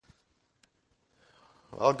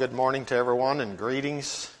Well, good morning to everyone and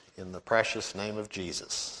greetings in the precious name of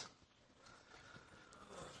Jesus.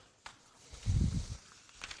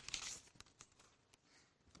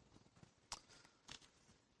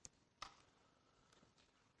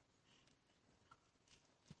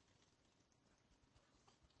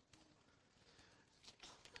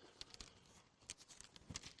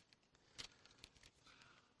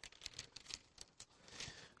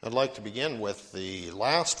 I'd like to begin with the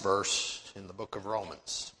last verse in the book of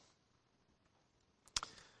Romans.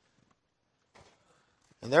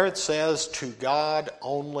 And there it says, "To God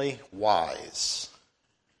only wise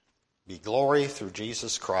be glory through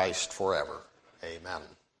Jesus Christ forever.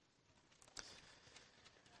 Amen."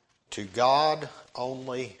 To God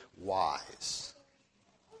only wise.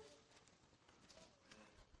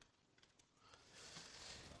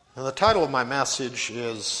 And the title of my message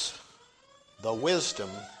is The Wisdom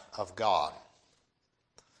of God.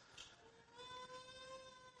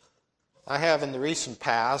 I have in the recent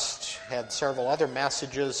past had several other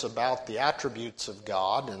messages about the attributes of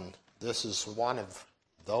God, and this is one of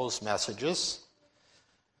those messages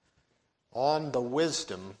on the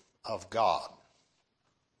wisdom of God.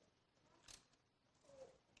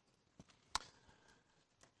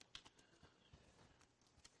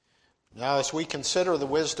 Now, as we consider the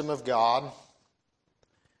wisdom of God,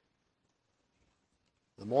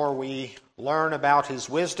 the more we learn about His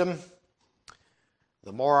wisdom,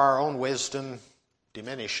 the more our own wisdom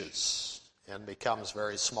diminishes and becomes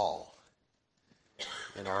very small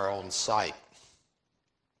in our own sight.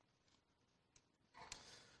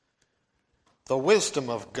 The wisdom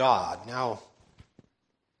of God. Now,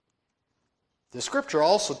 the Scripture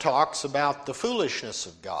also talks about the foolishness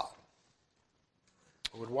of God.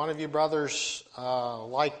 Would one of you brothers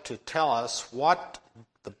like to tell us what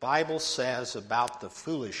the Bible says about the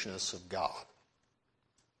foolishness of God?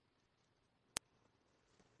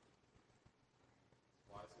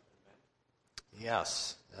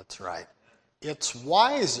 Yes, that's right. It's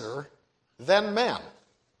wiser than men.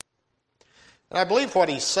 And I believe what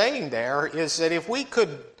he's saying there is that if we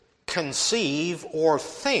could conceive or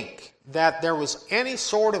think that there was any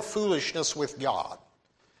sort of foolishness with God,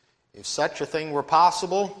 if such a thing were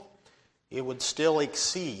possible, it would still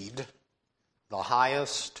exceed the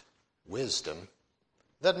highest wisdom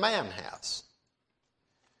that man has.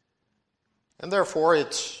 And therefore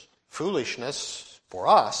it's foolishness for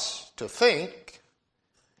us to think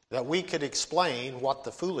that we could explain what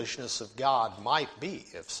the foolishness of God might be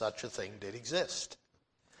if such a thing did exist.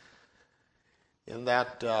 In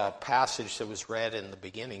that passage that was read in the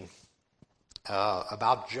beginning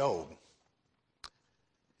about Job,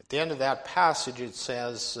 at the end of that passage it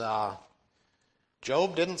says,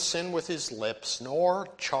 Job didn't sin with his lips, nor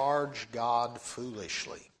charge God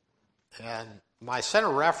foolishly. And my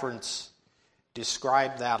center reference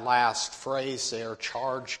described that last phrase there,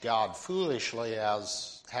 charge God foolishly,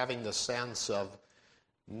 as having the sense of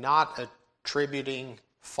not attributing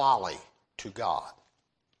folly to God.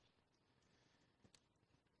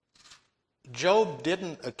 Job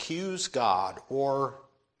didn't accuse God or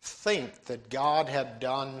think that God had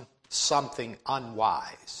done something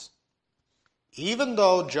unwise. Even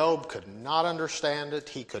though Job could not understand it,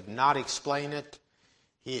 he could not explain it,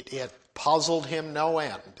 it puzzled him no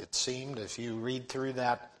end, it seemed, if you read through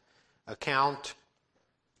that account.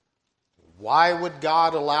 Why would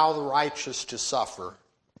God allow the righteous to suffer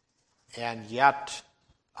and yet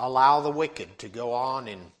allow the wicked to go on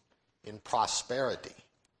in prosperity?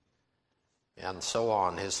 And so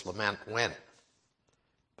on, his lament went.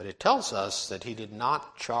 But it tells us that he did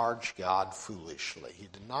not charge God foolishly. He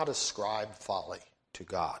did not ascribe folly to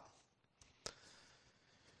God.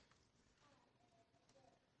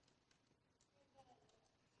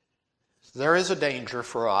 There is a danger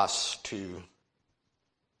for us to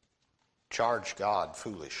charge God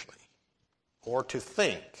foolishly, or to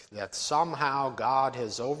think that somehow God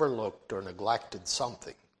has overlooked or neglected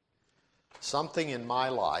something in my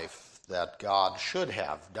life that God should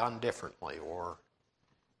have done differently, or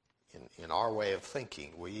in our way of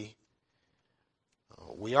thinking, we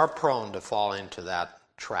are prone to fall into that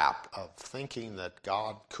trap of thinking that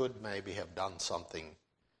God could maybe have done something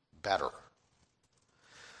better.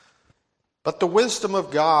 But the wisdom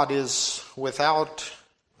of God is without,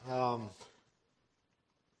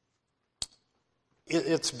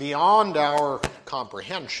 it's beyond our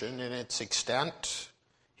comprehension in its extent.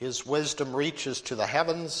 His wisdom reaches to the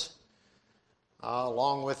heavens,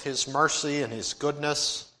 along with His mercy and His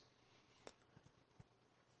goodness.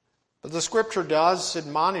 But the Scripture does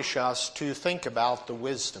admonish us to think about the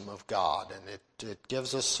wisdom of God, and it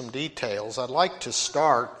gives us some details. I'd like to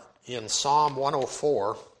start in Psalm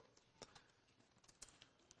 104.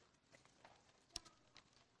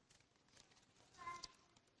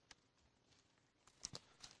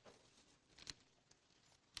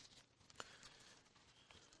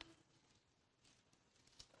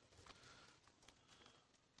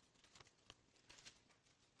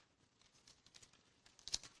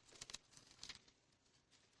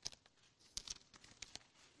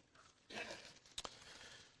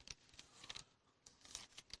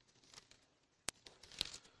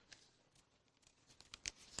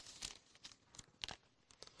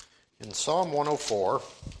 In Psalm 104,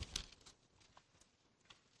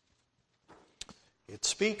 it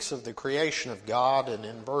speaks of the creation of God, and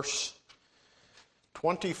in verse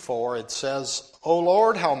 24 it says, O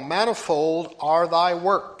Lord, how manifold are thy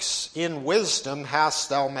works! In wisdom hast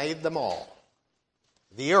thou made them all.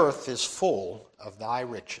 The earth is full of thy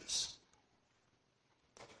riches.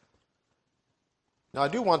 Now I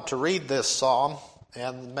do want to read this psalm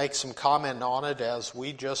and make some comment on it as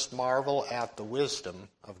we just marvel at the wisdom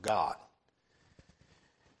of God.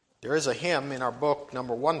 There is a hymn in our book,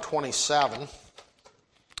 number 127,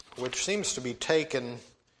 which seems to be taken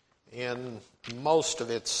in most of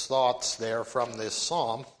its thoughts there from this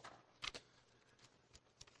psalm.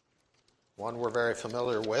 One we're very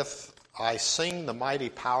familiar with, I sing the mighty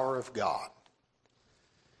power of God.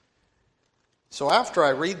 So after I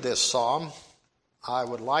read this psalm, I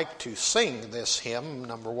would like to sing this hymn,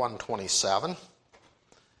 number 127,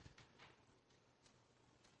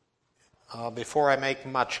 before I make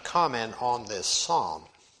much comment on this psalm.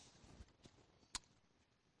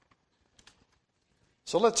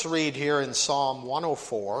 So let's read here in Psalm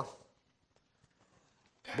 104.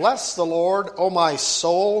 Bless the Lord, O my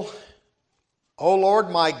soul. O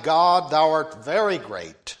Lord my God, thou art very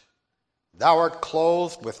great. Thou art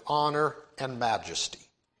clothed with honor and majesty,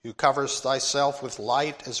 who coverest thyself with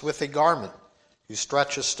light as with a garment, who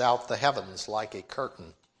stretchest out the heavens like a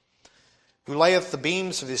curtain, who layeth the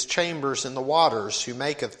beams of his chambers in the waters, who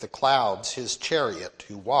maketh the clouds his chariot,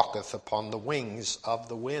 who walketh upon the wings of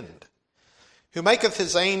the wind, who maketh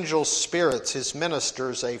his angels spirits, his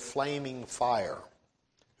ministers a flaming fire,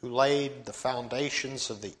 who laid the foundations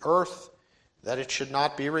of the earth, that it should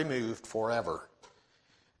not be removed forever.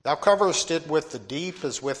 Thou coverest it with the deep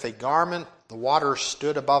as with a garment, the waters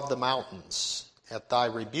stood above the mountains. At thy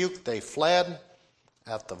rebuke they fled,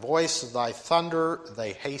 at the voice of thy thunder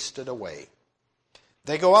they hasted away.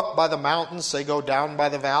 They go up by the mountains, they go down by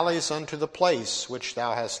the valleys unto the place which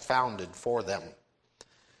thou hast founded for them.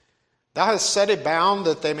 Thou hast set a bound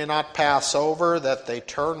that they may not pass over, that they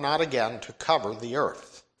turn not again to cover the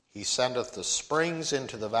earth. He sendeth the springs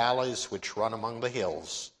into the valleys which run among the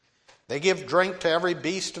hills. They give drink to every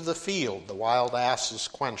beast of the field. The wild asses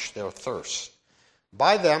quench their thirst.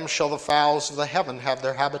 By them shall the fowls of the heaven have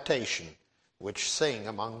their habitation, which sing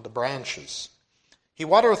among the branches. He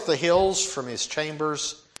watereth the hills from his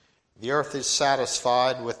chambers. The earth is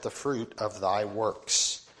satisfied with the fruit of thy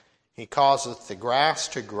works. He causeth the grass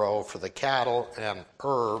to grow for the cattle, and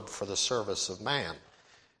herb for the service of man,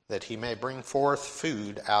 that he may bring forth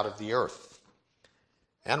food out of the earth.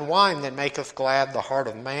 And wine that maketh glad the heart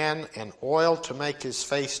of man, and oil to make his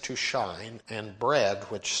face to shine, and bread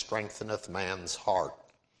which strengtheneth man's heart.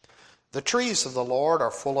 The trees of the Lord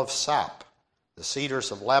are full of sap, the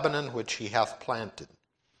cedars of Lebanon which he hath planted.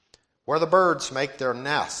 Where the birds make their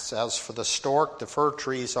nests, as for the stork, the fir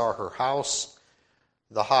trees are her house.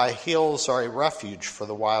 The high hills are a refuge for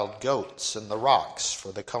the wild goats, and the rocks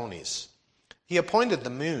for the conies. He appointed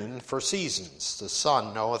the moon for seasons. The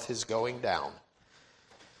sun knoweth his going down.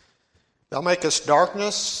 Thou makest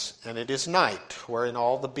darkness, and it is night, wherein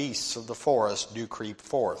all the beasts of the forest do creep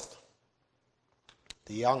forth.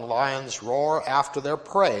 The young lions roar after their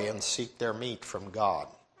prey, and seek their meat from God.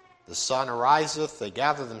 The sun ariseth, they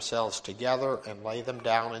gather themselves together, and lay them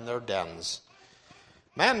down in their dens.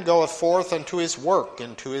 Man goeth forth unto his work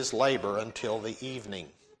and to his labor until the evening.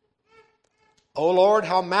 O Lord,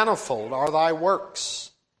 how manifold are thy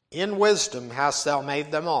works! In wisdom hast thou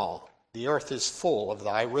made them all. The earth is full of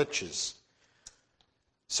thy riches.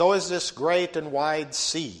 So is this great and wide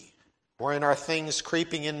sea, wherein are things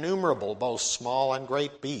creeping innumerable, both small and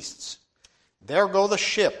great beasts. There go the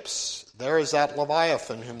ships. There is that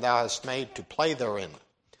Leviathan whom thou hast made to play therein.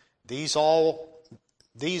 These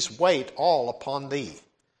wait all upon thee,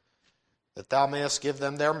 that thou mayest give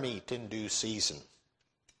them their meat in due season.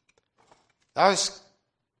 That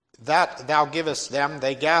thou givest them,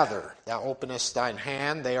 they gather. Thou openest thine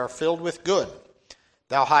hand, they are filled with good.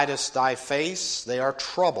 Thou hidest thy face, they are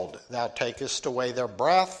troubled. Thou takest away their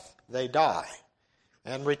breath, they die,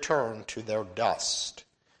 and return to their dust.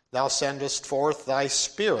 Thou sendest forth thy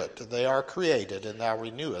spirit, they are created, and thou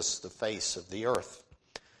renewest the face of the earth.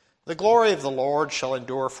 The glory of the Lord shall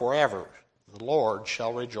endure forever. The Lord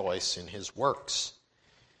shall rejoice in his works.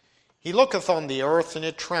 He looketh on the earth, and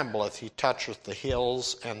it trembleth. He toucheth the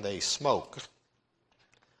hills, and they smoke.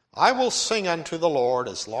 I will sing unto the Lord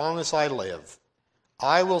as long as I live.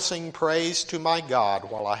 I will sing praise to my God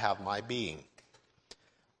while I have my being.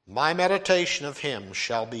 My meditation of him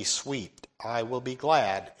shall be sweet. I will be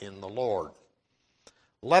glad in the Lord.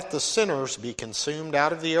 Let the sinners be consumed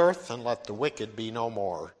out of the earth, and let the wicked be no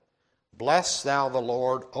more. Bless thou the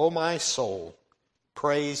Lord, O my soul.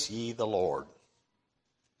 Praise ye the Lord.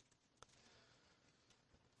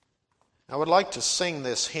 I would like to sing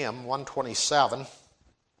this hymn, 127,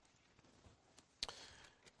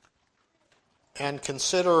 and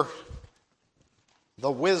consider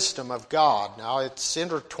the wisdom of God. Now, it's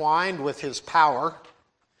intertwined with His power,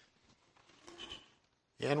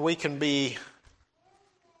 and we can be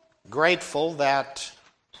grateful that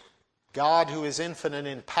God, who is infinite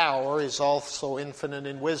in power, is also infinite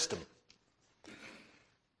in wisdom.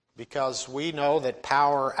 Because we know that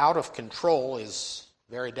power out of control is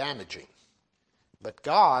very damaging. But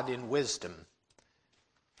God, in wisdom,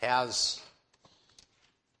 has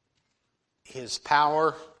His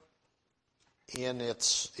power in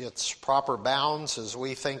its proper bounds as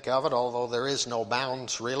we think of it, although there is no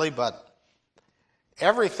bounds really, but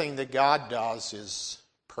everything that God does is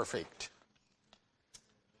perfect.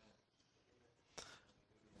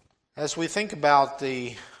 As we think about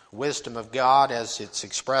the wisdom of God as it's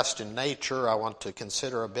expressed in nature, I want to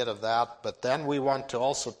consider a bit of that, but then we want to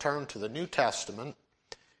also turn to the New Testament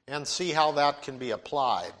and see how that can be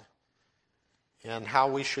applied and how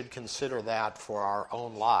we should consider that for our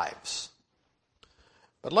own lives.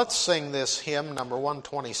 But let's sing this hymn, number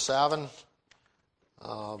 127.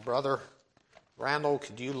 Brother Randall,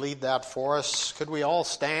 could you lead that for us? Could we all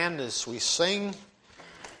stand as we sing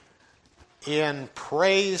in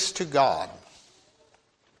praise to God?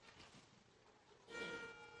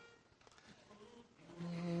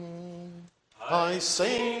 I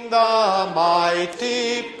sing the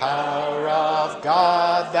mighty power of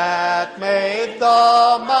God that made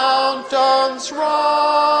the mountains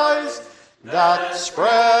rise, that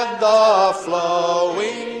spread the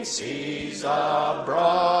flowing seas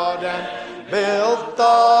abroad and built the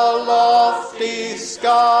lofty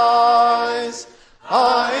skies.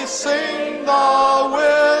 I sing the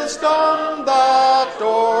wisdom that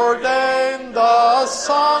ordained the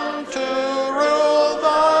sun to rule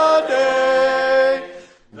the day.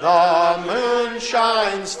 The moon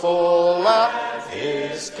shines full at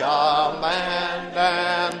His command,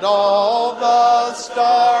 and all the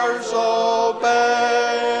stars obey.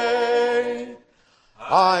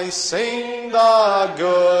 I sing the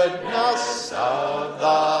goodness of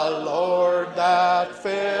the Lord that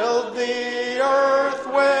filled the earth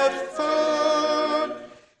with food.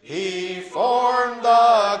 He formed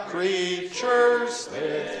the creatures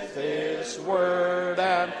with His word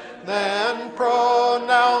and then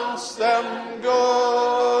pronounced them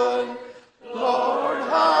good. Lord,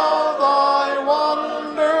 how thy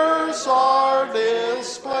wonders are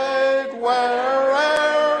displayed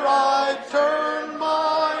where'er I turn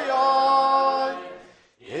my eye.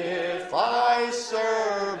 If I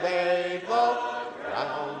survey the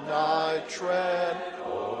ground I tread,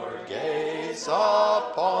 or gaze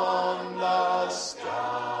upon the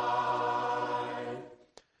sky,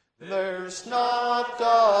 there's not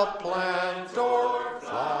a plant or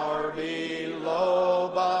flower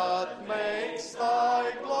below, but makes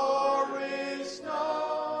thy glories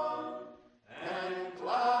known. And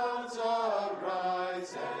clouds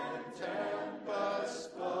arise and tempests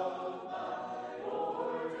blow, thy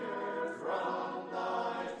order from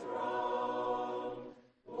thy throne.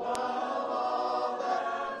 While all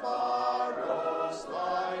that borrows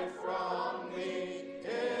life from thee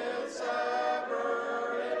is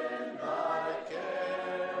ever in thy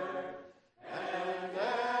care, and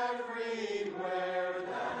everywhere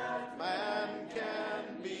that man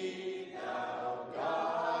can be, thou,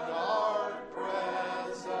 God, art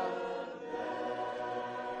present there.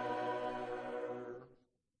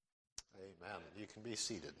 Amen. You can be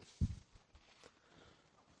seated.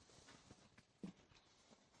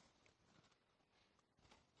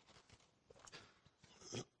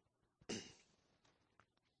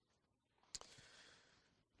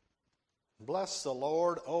 Bless the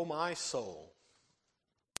Lord, O my soul.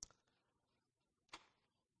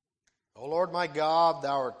 O Lord my God,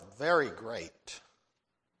 thou art very great.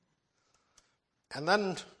 And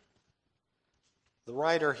then the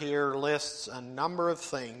writer here lists a number of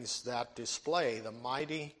things that display the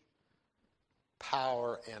mighty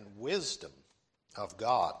power and wisdom of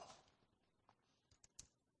God.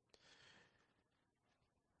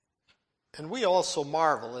 And we also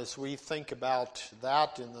marvel as we think about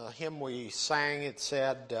that. In the hymn we sang, it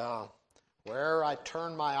said, where I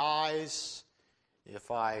turn my eyes, if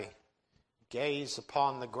I gaze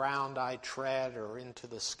upon the ground I tread or into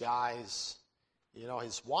the skies,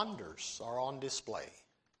 His wonders are on display.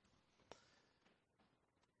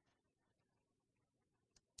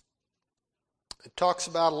 It talks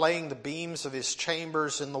about laying the beams of His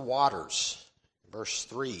chambers in the waters, verse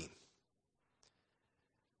 3.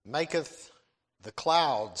 maketh the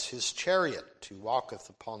clouds his chariot, who walketh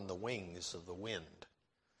upon the wings of the wind.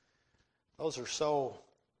 Those are so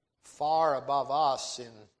far above us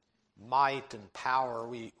in might and power,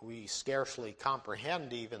 we scarcely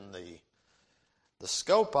comprehend even the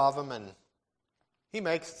scope of them, and he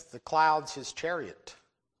makes the clouds his chariot.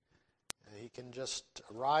 He can just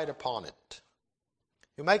ride upon it.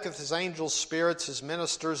 Who maketh his angels spirits, his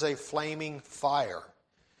ministers a flaming fire.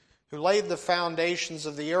 Who laid the foundations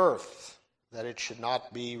of the earth, that it should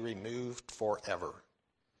not be removed forever.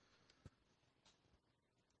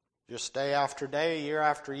 Just day after day, year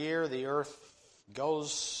after year, the earth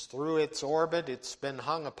goes through its orbit. It's been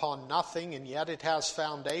hung upon nothing, and yet it has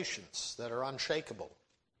foundations that are unshakable.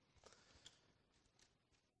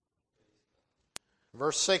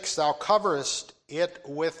 Verse 6, thou coverest it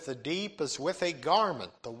with the deep as with a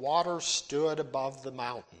garment. The waters stood above the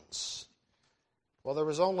mountains. Well, there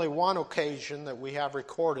was only one occasion that we have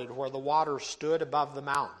recorded where the waters stood above the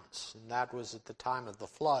mountains, and that was at the time of the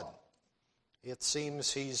flood. It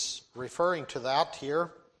seems he's referring to that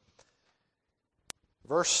here.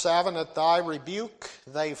 Verse 7, at thy rebuke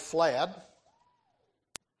they fled.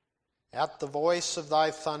 At the voice of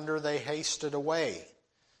thy thunder they hasted away.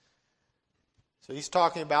 So he's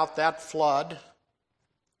talking about that flood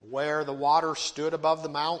where the water stood above the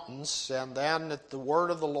mountains, and then at the word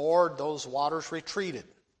of the Lord those waters retreated.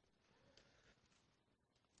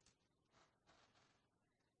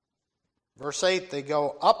 Verse 8, they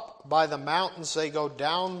go up by the mountains, they go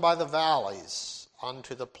down by the valleys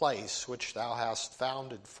unto the place which thou hast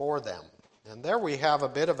founded for them. And there we have a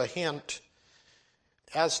bit of a hint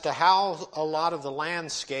as to how a lot of the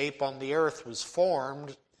landscape on the earth was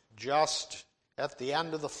formed just at the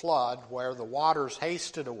end of the flood, where the waters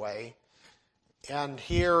hasted away. And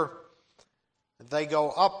here they go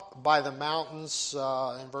up by the mountains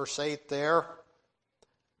in verse 8 there.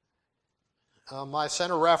 My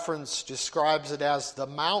center reference describes it as the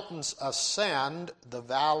mountains ascend, the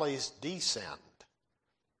valleys descend.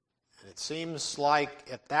 And it seems like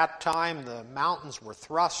at that time the mountains were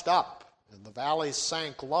thrust up and the valleys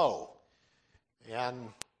sank low. And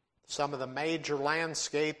some of the major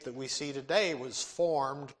landscape that we see today was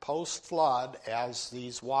formed post-flood as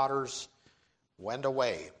these waters went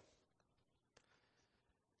away.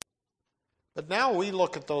 But now we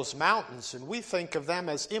look at those mountains and we think of them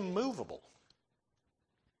as immovable.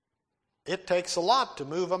 It takes a lot to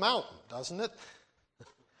move a mountain, doesn't it?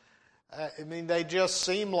 I mean, they just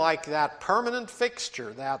seem like that permanent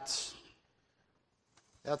fixture that's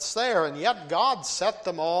there, and yet God set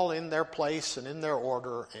them all in their place and in their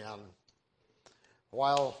order. And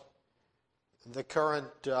while the current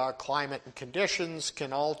climate and conditions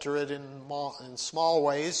can alter it in small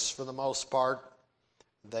ways, for the most part,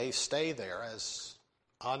 they stay there as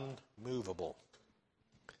unmovable.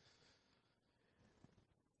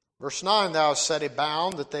 Verse 9, thou hast set a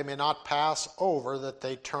bound that they may not pass over, that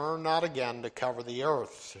they turn not again to cover the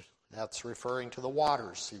earth. That's referring to the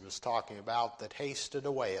waters he was talking about that hasted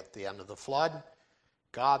away at the end of the flood.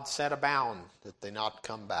 God set a bound that they not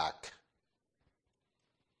come back.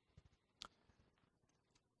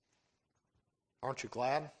 Aren't you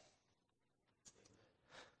glad?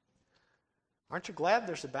 Aren't you glad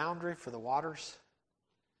there's a boundary for the waters?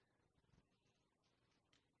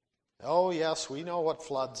 Oh, yes, we know what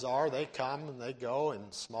floods are. They come and they go in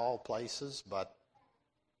small places, but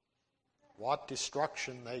what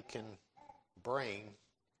destruction they can bring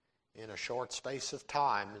in a short space of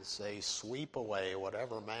time as they sweep away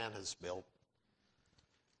whatever man has built.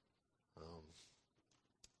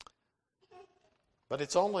 But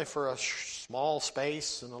it's only for a small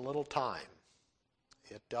space and a little time.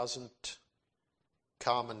 It doesn't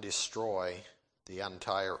come and destroy the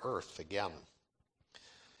entire earth again.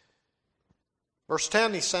 Verse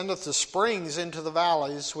 10, he sendeth the springs into the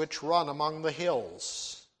valleys which run among the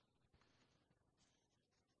hills.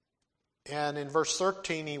 And in verse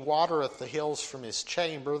 13, he watereth the hills from his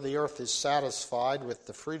chamber. The earth is satisfied with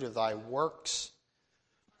the fruit of thy works.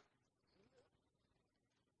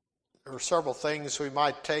 There are several things we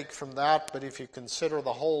might take from that, but if you consider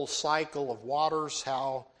the whole cycle of waters,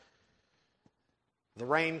 how the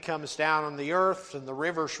rain comes down on the earth and the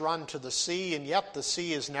rivers run to the sea, and yet the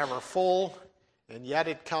sea is never full, and yet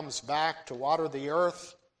it comes back to water the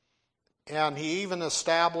earth. And he even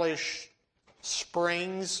established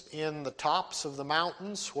springs in the tops of the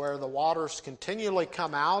mountains where the waters continually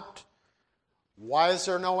come out. Why is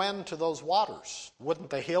there no end to those waters? Wouldn't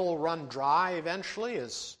the hill run dry eventually?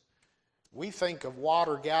 As we think of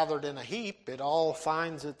water gathered in a heap, it all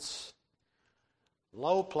finds its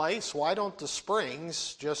low place. Why don't the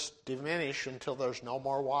springs just diminish until there's no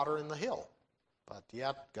more water in the hill? But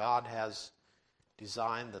yet God has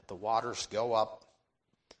designed that the waters go up.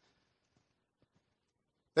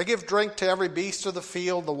 They give drink to every beast of the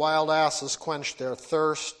field. The wild asses quench their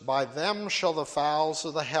thirst. By them shall the fowls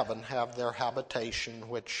of the heaven have their habitation,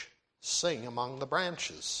 which sing among the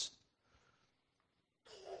branches.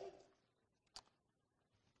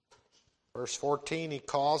 Verse 14, he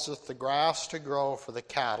causeth the grass to grow for the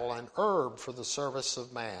cattle, and herb for the service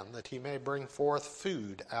of man, that he may bring forth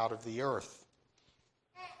food out of the earth.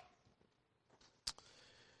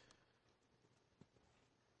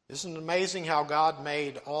 Isn't it amazing how God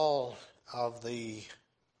made all of the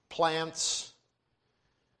plants?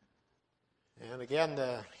 And again,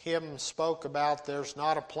 the hymn spoke about there's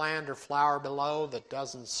not a plant or flower below that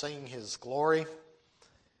doesn't sing his glory.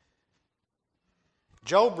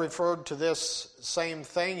 Job referred to this same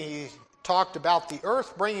thing. He talked about the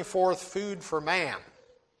earth bringing forth food for man.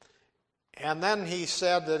 And then he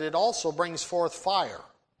said that it also brings forth fire.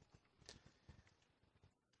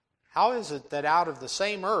 How is it that out of the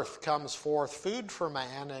same earth comes forth food for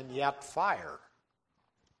man and yet fire,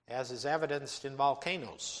 as is evidenced in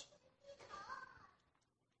volcanoes?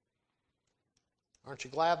 Aren't you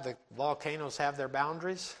glad that volcanoes have their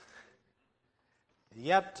boundaries?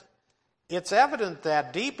 Yet it's evident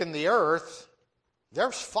that deep in the earth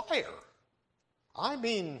there's fire. I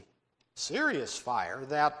mean serious fire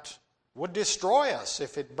that would destroy us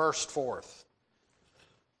if it burst forth.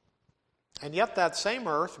 And yet that same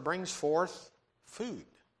earth brings forth food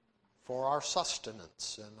for our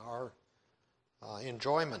sustenance and our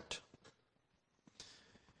enjoyment.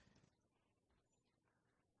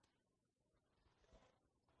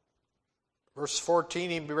 Verse 14,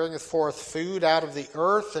 he bringeth forth food out of the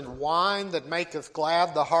earth, and wine that maketh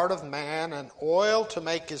glad the heart of man, and oil to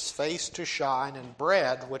make his face to shine, and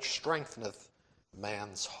bread which strengtheneth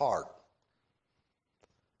man's heart.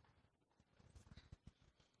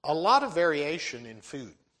 A lot of variation in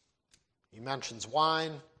food. He mentions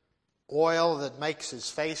wine, oil that makes his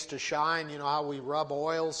face to shine. You know how we rub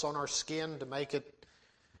oils on our skin to make it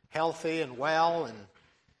healthy and well,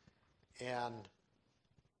 and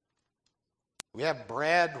we have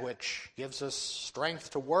bread which gives us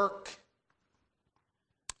strength to work,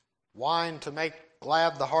 wine to make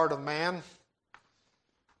glad the heart of man.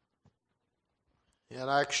 And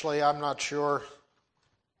actually, I'm not sure.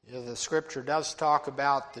 The Scripture does talk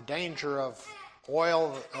about the danger of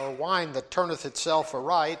oil or wine that turneth itself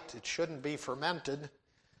aright. It shouldn't be fermented.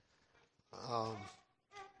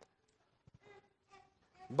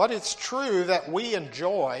 But it's true that we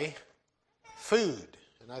enjoy food.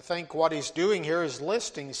 And I think what he's doing here is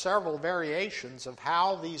listing several variations of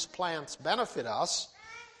how these plants benefit us.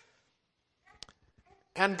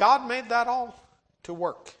 And God made that all to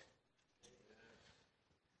work.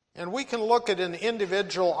 And we can look at an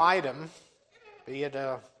individual item, be it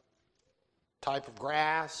a type of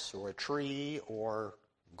grass or a tree or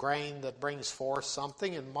grain that brings forth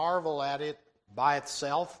something, and marvel at it by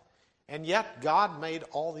itself. And yet God made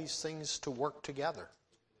all these things to work together.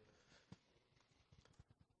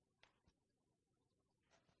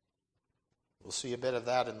 We'll see a bit of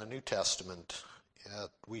that in the New Testament.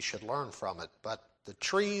 We should learn from it. But the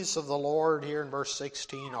trees of the Lord here in verse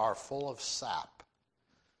 16 are full of sap.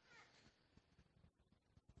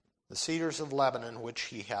 The cedars of Lebanon which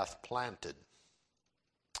he hath planted.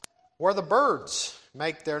 Where the birds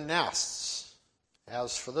make their nests,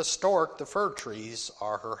 as for the stork, the fir trees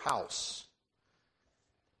are her house.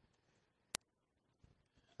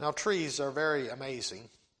 Now, trees are very amazing.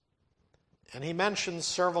 And he mentions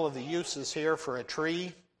several of the uses here for a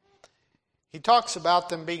tree. He talks about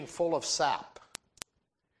them being full of sap.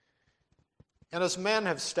 And as men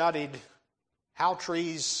have studied how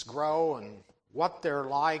trees grow and what they're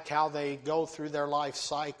like, how they go through their life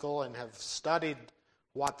cycle, and have studied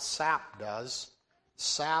what sap does.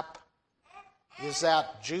 Sap is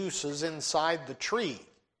that juices inside the tree,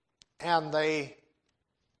 and they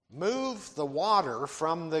move the water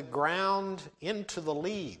from the ground into the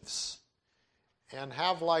leaves and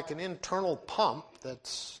have like an internal pump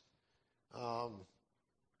that's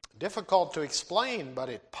difficult to explain, but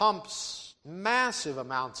it pumps massive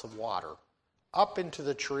amounts of water up into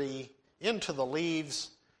the tree, into the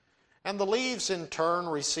leaves, and the leaves in turn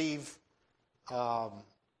receive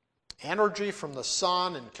energy from the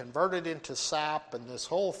sun and convert it into sap, and this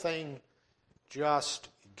whole thing just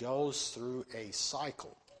goes through a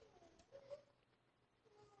cycle.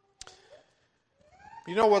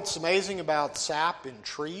 You know what's amazing about sap in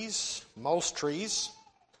trees? Most trees,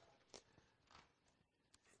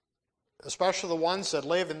 especially the ones that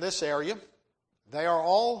live in this area, they are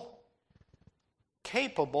all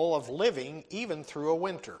capable of living even through a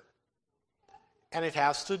winter. and it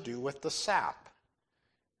has to do with the sap.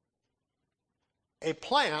 A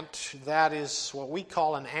plant that is what we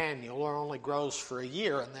call an annual, or only grows for a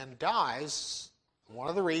year and then dies, one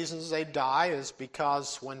of the reasons they die is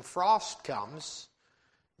because when frost comes,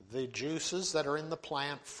 the juices that are in the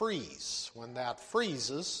plant freeze. When that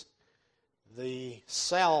freezes, the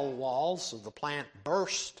cell walls of the plant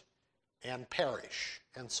burst and perish,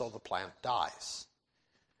 and so the plant dies.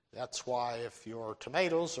 That's why if your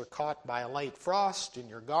tomatoes are caught by a late frost in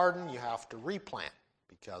your garden, you have to replant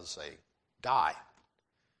because they die.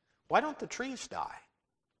 Why don't the trees die?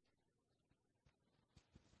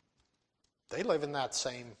 They live in that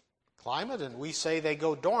same climate, and we say they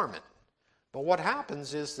go dormant. But what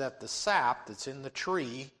happens is that the sap that's in the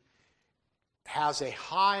tree has a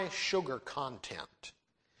high sugar content.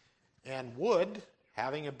 And wood,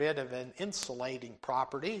 having a bit of an insulating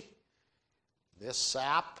property, this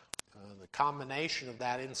sap, the combination of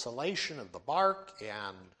that insulation of the bark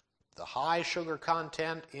and the high sugar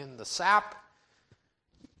content in the sap,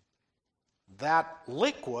 that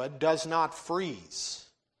liquid does not freeze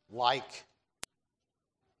like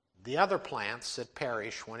the other plants that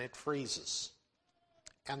perish when it freezes.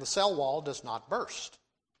 And the cell wall does not burst.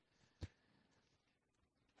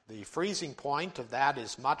 The freezing point of that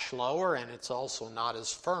is much lower, and it's also not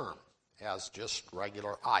as firm as just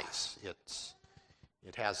regular ice.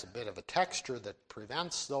 It has a bit of a texture that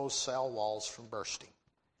prevents those cell walls from bursting.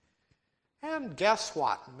 And guess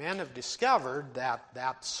what? Men have discovered that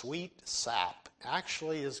that sweet sap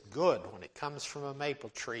actually is good when it comes from a maple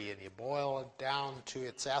tree, and you boil it down to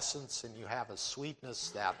its essence, and you have a sweetness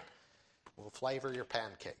that will flavor your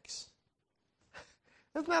pancakes.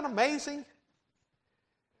 Isn't that amazing?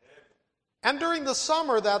 And during the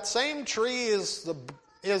summer, that same tree is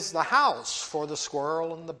the house for the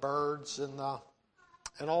squirrel and the birds and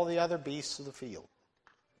all the other beasts of the field.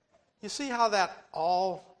 You see how that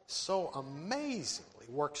all so amazingly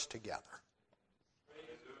works together.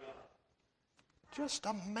 Just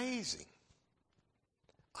amazing.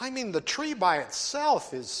 I mean, the tree by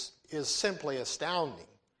itself is simply astounding.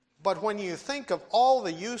 But when you think of all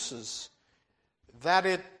the uses that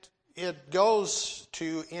it goes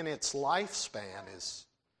to in its lifespan,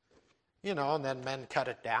 and then men cut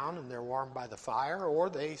it down and they're warmed by the fire, or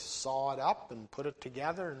they saw it up and put it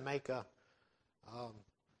together and make a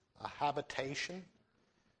habitation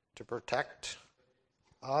to protect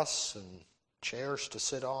us, and chairs to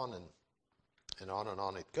sit on, and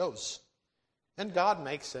on it goes. And God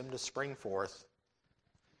makes them to spring forth.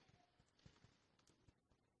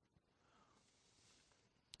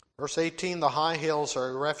 Verse 18, the high hills are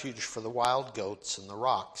a refuge for the wild goats, and the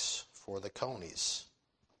rocks for the conies.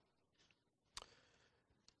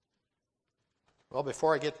 Well,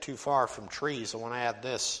 before I get too far from trees, I want to add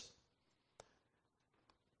this.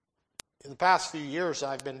 In the past few years,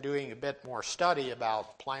 I've been doing a bit more study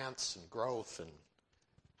about plants and growth and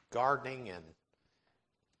gardening and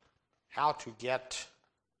how to get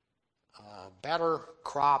better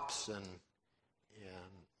crops and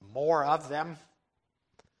more of them.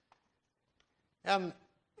 And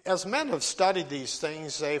as men have studied these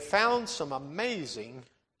things, they've found some amazing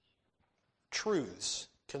truths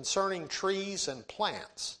concerning trees and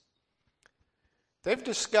plants. They've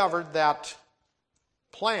discovered that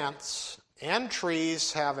plants and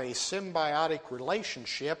trees have a symbiotic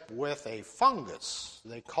relationship with a fungus.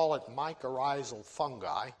 They call it mycorrhizal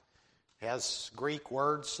fungi. It has Greek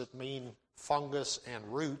words that mean fungus and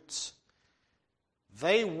roots.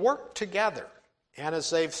 They work together. And as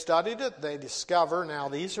they've studied it, they discover now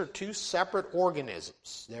these are two separate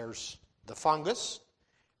organisms. There's the fungus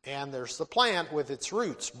and there's the plant with its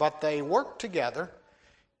roots. But they work together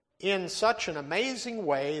in such an amazing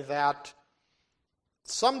way that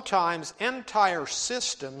sometimes entire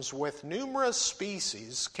systems with numerous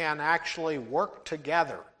species can actually work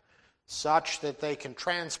together such that they can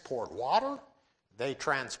transport water, they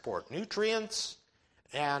transport nutrients,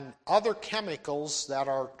 and other chemicals that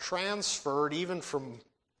are transferred even from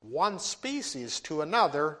one species to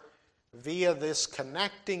another via this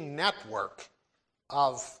connecting network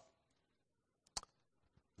of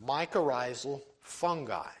mycorrhizal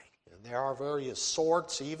fungi. And there are various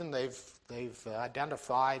sorts, even they've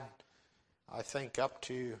identified, I think, up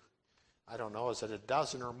to, is it a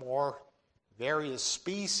dozen or more various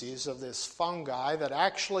species of this fungi that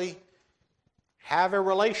actually have a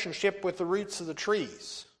relationship with the roots of the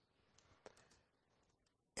trees.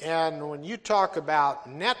 And when you talk about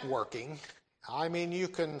networking, I mean, you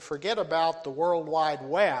can forget about the World Wide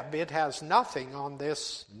Web. It has nothing on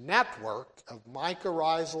this network of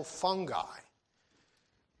mycorrhizal fungi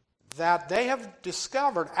that they have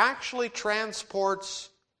discovered actually transports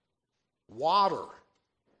water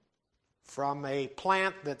from a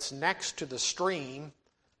plant that's next to the stream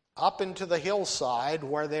up into the hillside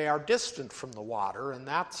where they are distant from the water, and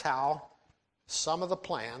that's how some of the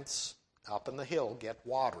plants up in the hill get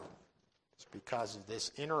water. It's because of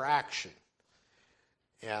this interaction.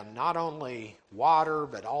 And not only water,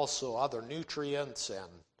 but also other nutrients, and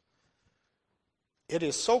it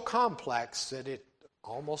is so complex that it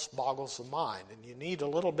almost boggles the mind, and you need a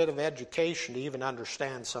little bit of education to even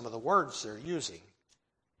understand some of the words they're using.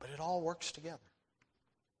 But it all works together.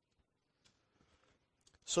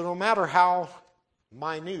 So no matter how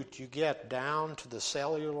minute you get down to the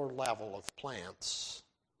cellular level of plants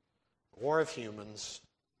or of humans,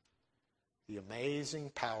 the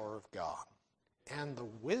amazing power of God and the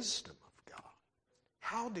wisdom of God.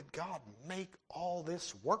 How did God make all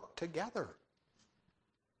this work together?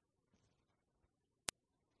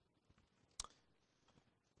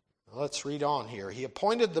 Let's read on here. He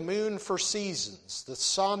appointed the moon for seasons. The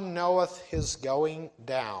sun knoweth his going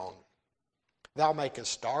down. Thou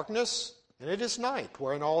makest darkness, and it is night,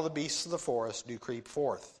 wherein all the beasts of the forest do creep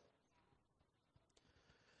forth.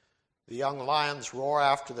 The young lions roar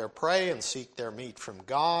after their prey and seek their meat from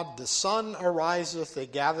God. The sun ariseth, they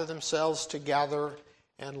gather themselves together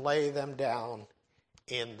and lay them down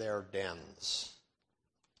in their dens.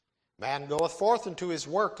 Man goeth forth into his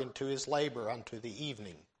work, into his labor, unto the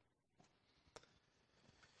evening.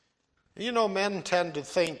 You know, men tend to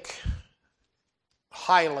think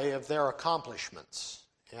highly of their accomplishments.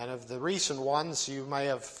 And of the recent ones, you may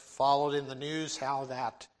have followed in the news how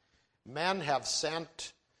that men have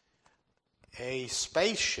sent a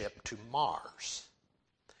spaceship to Mars.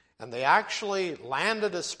 And they actually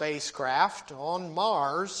landed a spacecraft on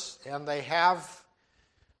Mars, and they have,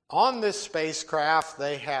 on this spacecraft,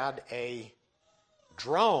 they had a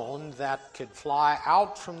drone that could fly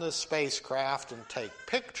out from the spacecraft and take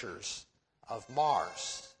pictures of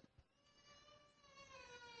Mars.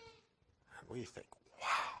 And we think, wow,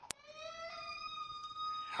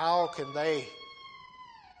 how can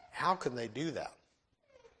they do that?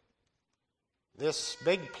 This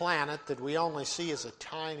big planet that we only see as a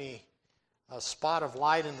tiny spot of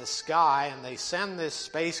light in the sky, and they send this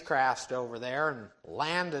spacecraft over there and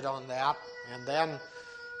land it on that, and then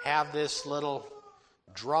have this little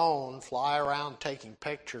drone fly around taking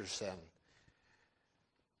pictures, and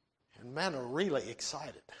men are really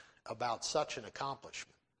excited about such an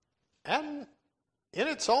accomplishment. And in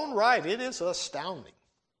its own right, it is astounding.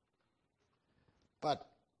 But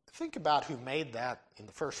think about who made that in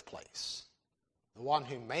the first place. The one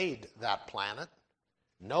who made that planet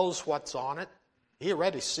knows what's on it. He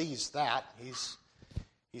already sees that.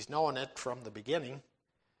 He's known it from the beginning.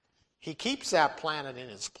 He keeps that planet in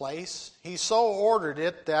its place. He so ordered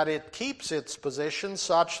it that it keeps its position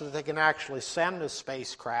such that they can actually send a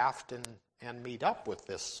spacecraft and meet up with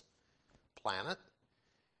this planet.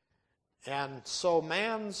 And so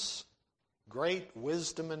man's great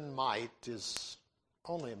wisdom and might is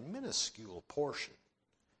only a minuscule portion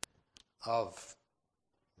of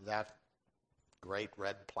that great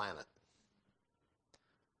red planet.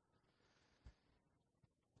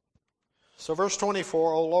 So verse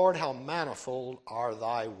 24, O Lord, how manifold are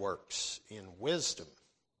thy works. In wisdom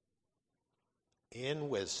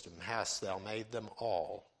hast thou made them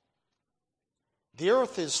all. The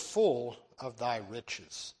earth is full of thy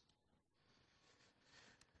riches.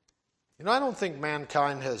 You know, I don't think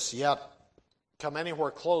mankind has yet come anywhere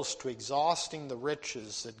close to exhausting the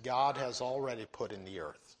riches that God has already put in the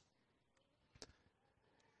earth.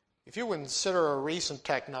 If you consider a recent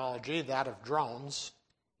technology, that of drones,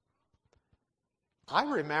 I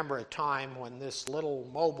remember a time when this little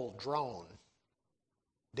mobile drone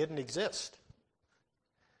didn't exist.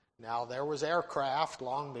 Now, there was aircraft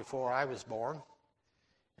long before I was born,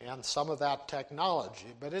 and some of that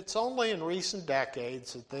technology, but it's only in recent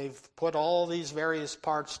decades that they've put all these various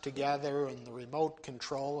parts together and the remote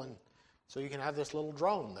control, and so you can have this little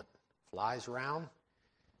drone that flies around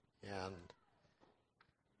and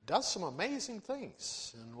does some amazing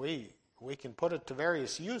things. And we can put it to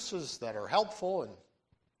various uses that are helpful and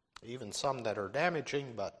even some that are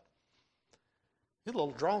damaging, but these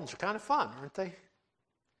little drones are kind of fun, aren't they?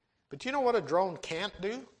 But you know what a drone can't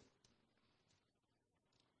do?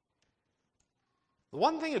 The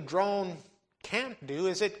one thing a drone can't do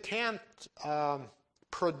is it can't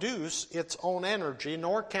produce its own energy,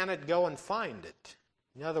 nor can it go and find it.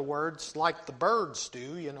 In other words, like the birds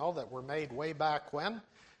do, you know, that were made way back when.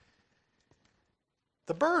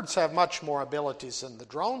 The birds have much more abilities than the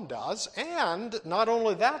drone does, and not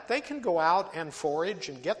only that, they can go out and forage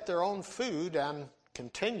and get their own food and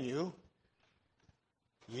continue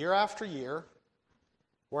year after year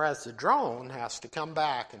Whereas the drone has to come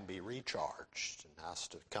back and be recharged and has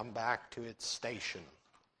to come back to its station.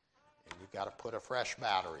 And you've got to put a fresh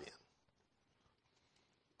battery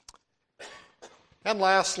in. And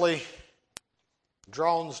lastly,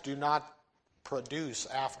 drones do not produce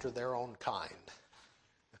after their own kind.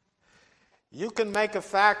 You can make a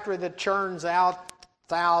factory that churns out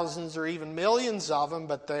thousands or even millions of them,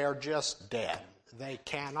 but they are just dead. They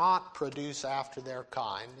cannot produce after their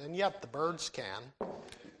kind, and yet the birds can.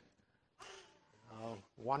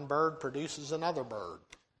 One bird produces another bird.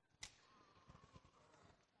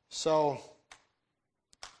 So,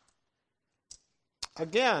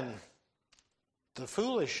 again, the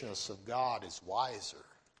foolishness of God is wiser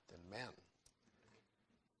than men.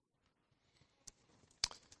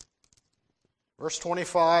 Verse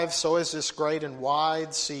 25, so is this great and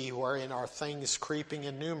wide sea wherein are things creeping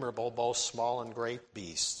innumerable, both small and great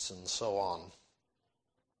beasts, and so on.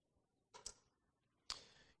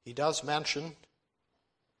 He does mention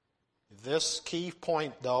this key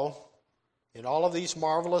point, though. In all of these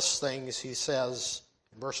marvelous things, he says,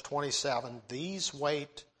 in verse 27, these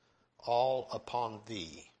wait all upon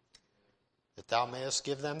thee, that thou mayest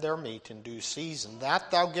give them their meat in due season.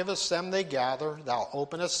 That thou givest them they gather, thou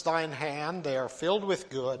openest thine hand, they are filled with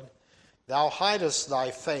good. Thou hidest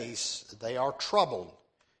thy face, they are troubled.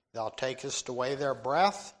 Thou takest away their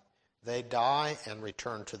breath, they die and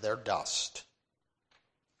return to their dust.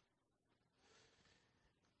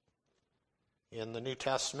 In the New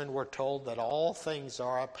Testament, we're told that all things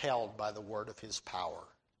are upheld by the word of his power.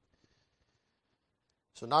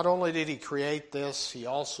 So not only did he create this, he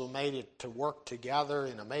also made it to work together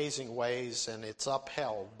in amazing ways, and it's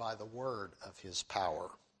upheld by the word of his power.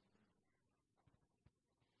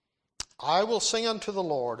 I will sing unto the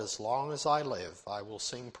Lord as long as I live. I will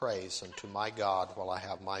sing praise unto my God while I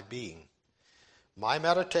have my being. My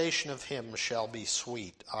meditation of him shall be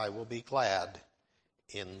sweet. I will be glad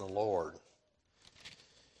in the Lord.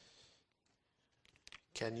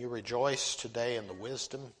 Can you rejoice today in the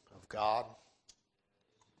wisdom of God?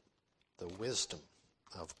 The wisdom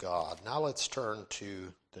of God. Now let's turn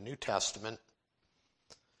to the New Testament.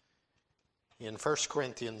 In 1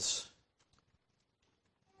 Corinthians,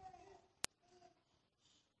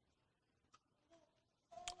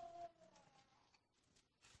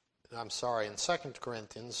 in 2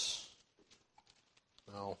 Corinthians,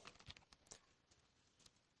 no.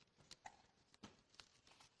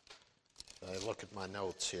 I look at my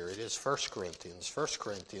notes here. It is 1 Corinthians. 1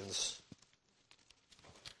 Corinthians.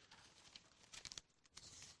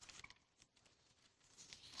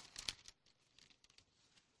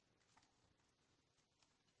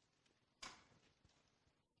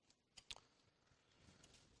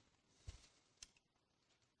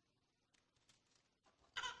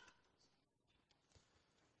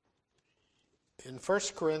 In 1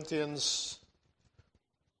 Corinthians,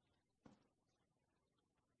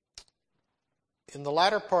 in the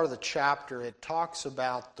latter part of the chapter, it talks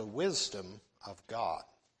about the wisdom of God.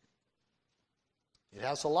 It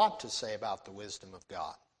has a lot to say about the wisdom of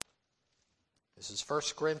God. This is 1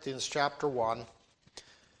 Corinthians chapter 1.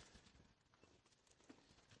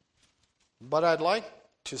 But I'd like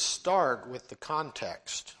to start with the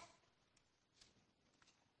context.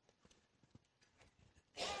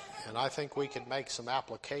 And I think we could make some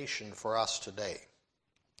application for us today.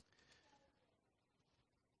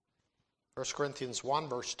 1 Corinthians 1,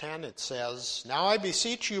 verse 10, it says, Now I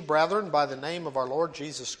beseech you, brethren, by the name of our Lord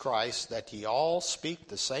Jesus Christ, that ye all speak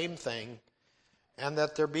the same thing, and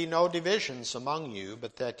that there be no divisions among you,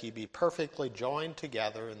 but that ye be perfectly joined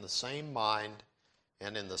together in the same mind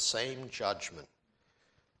and in the same judgment.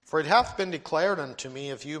 For it hath been declared unto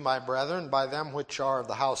me of you, my brethren, by them which are of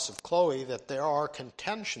the house of Chloe, that there are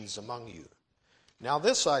contentions among you. Now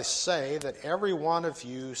this I say, that every one of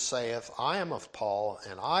you saith, I am of Paul,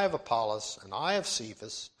 and I of Apollos, and I of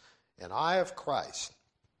Cephas, and I of Christ.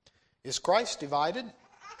 Is Christ divided?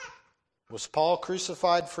 Was Paul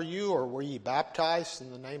crucified for you, or were ye baptized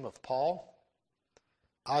in the name of Paul?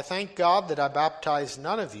 I thank God that I baptized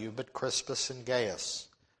none of you but Crispus and Gaius,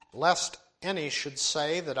 lest any should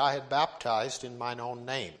say that I had baptized in mine own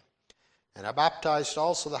name. And I baptized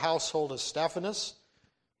also the household of Stephanas.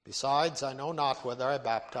 Besides, I know not whether I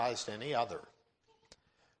baptized any other.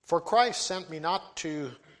 For Christ sent me not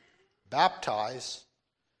to baptize,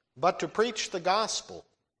 but to preach the gospel,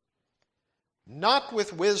 not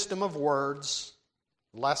with wisdom of words,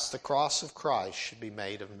 lest the cross of Christ should be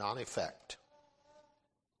made of none effect.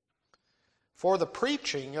 For the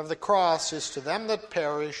preaching of the cross is to them that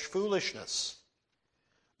perish foolishness,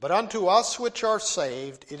 but unto us which are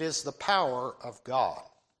saved it is the power of God.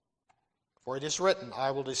 For it is written,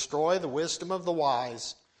 I will destroy the wisdom of the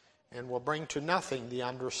wise, and will bring to nothing the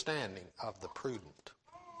understanding of the prudent.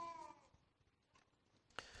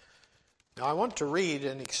 Now I want to read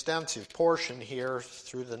an extensive portion here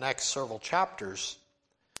through the next several chapters,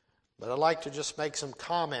 but I'd like to just make some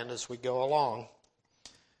comment as we go along.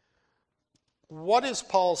 What is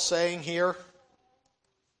Paul saying here?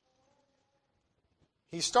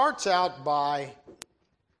 He starts out by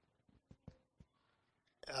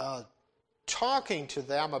talking to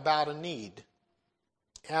them about a need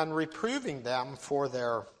and reproving them for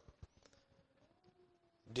their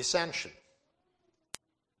dissension,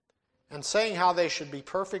 and saying how they should be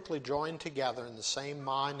perfectly joined together in the same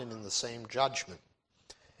mind and in the same judgment.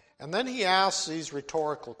 And then he asks these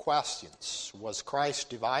rhetorical questions. Was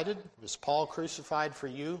Christ divided? Was Paul crucified for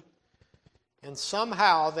you? And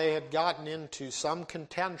somehow they had gotten into some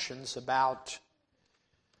contentions about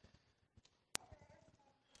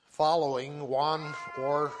following one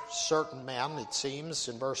or certain men, it seems,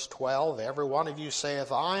 in verse 12. Every one of you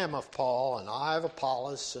saith, I am of Paul, and I of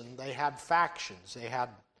Apollos. And they had factions. They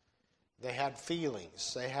had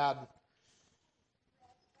feelings. They had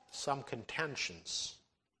some contentions.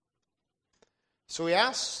 So he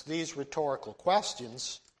asks these rhetorical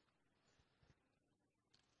questions.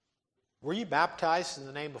 Were you baptized in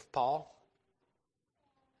the name of Paul?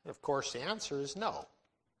 And of course, the answer is no.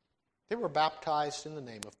 They were baptized in the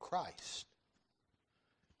name of Christ.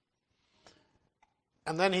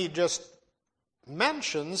 And then he just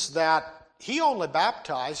mentions that he only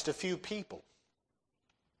baptized a few people.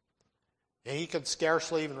 And he could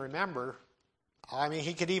scarcely even remember.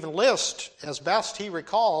 He could even list, as best he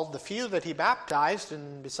recalled, the few that he baptized,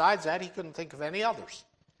 and besides that, he couldn't think of any others.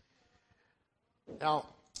 Now,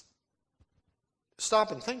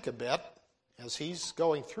 stop and think a bit as he's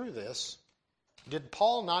going through this. Did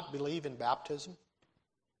Paul not believe in baptism?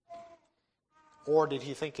 Or did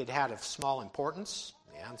he think it had of small importance?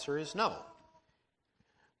 The answer is no.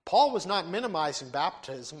 Paul was not minimizing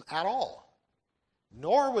baptism at all.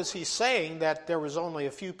 Nor was he saying that there was only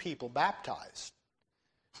a few people baptized.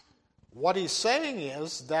 What he's saying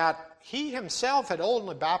is that he himself had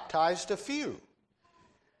only baptized a few.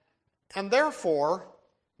 And therefore,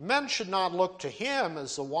 men should not look to him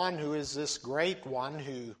as the one who is this great one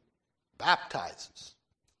who baptizes.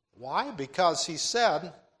 Why? Because he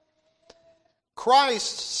said,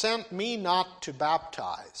 Christ sent me not to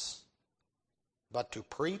baptize, but to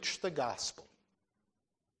preach the gospel.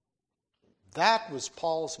 That was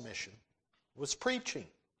Paul's mission, was preaching.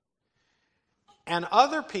 And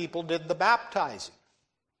other people did the baptizing.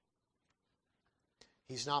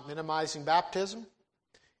 He's not minimizing baptism.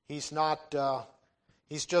 He's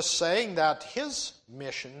just saying that his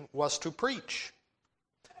mission was to preach.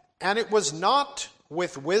 And it was not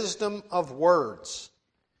with wisdom of words.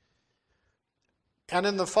 And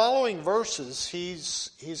in the following verses,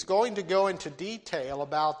 he's going to go into detail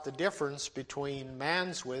about the difference between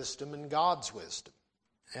man's wisdom and God's wisdom.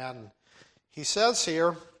 And he says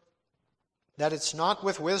here that it's not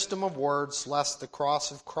with wisdom of words, lest the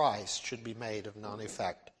cross of Christ should be made of none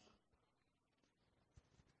effect.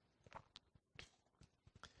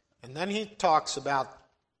 And then he talks about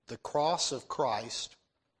the cross of Christ,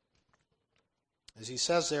 as he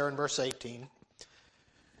says there in verse 18,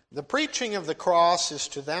 the preaching of the cross is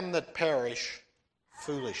to them that perish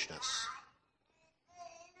foolishness,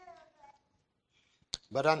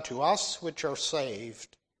 but unto us which are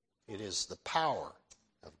saved it is the power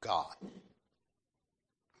of God.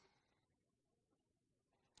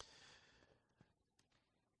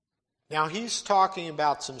 Now he's talking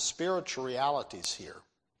about some spiritual realities here.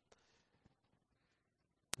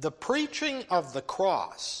 The preaching of the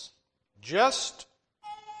cross, just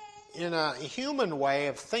in a human way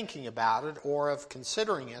of thinking about it or of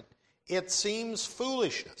considering it, it seems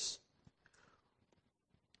foolishness.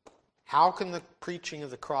 How can the preaching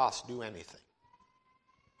of the cross do anything?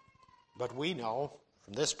 But we know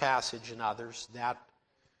from this passage and others that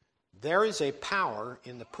there is a power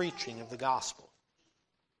in the preaching of the gospel.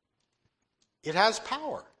 It has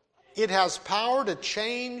power. It has power to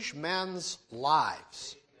change men's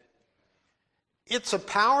lives. It's a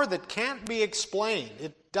power that can't be explained.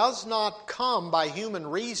 It does not come by human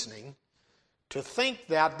reasoning to think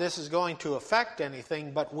that this is going to affect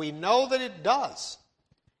anything, but we know that it does.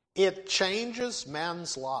 It changes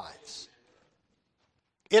men's lives.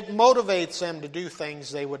 It motivates them to do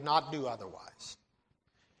things they would not do otherwise.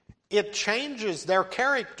 It changes their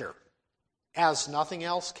character as nothing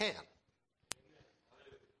else can.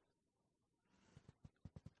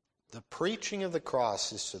 The preaching of the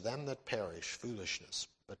cross is to them that perish foolishness,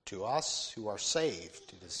 but to us who are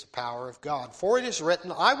saved it is the power of God. For it is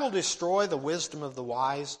written, I will destroy the wisdom of the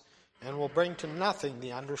wise, and will bring to nothing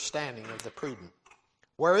the understanding of the prudent.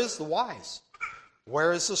 Where is the wise?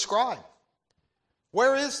 Where is the scribe?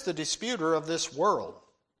 Where is the disputer of this world?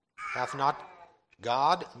 Hath not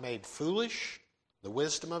God made foolish the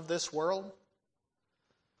wisdom of this world?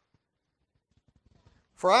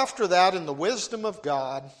 For after that, in the wisdom of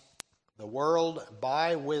God, the world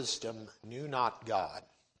by wisdom knew not God.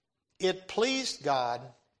 It pleased God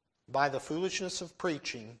by the foolishness of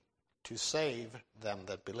preaching to save them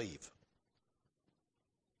that believe.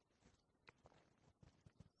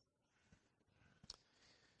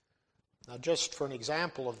 Now, just for an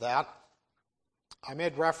example of that, I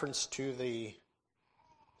made reference to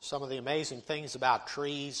some of the amazing things about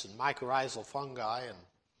trees and mycorrhizal fungi.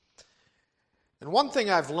 And one thing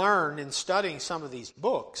I've learned in studying some of these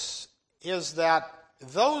books is that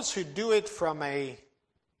those who do it from a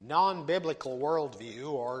non-biblical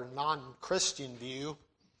worldview or non-Christian view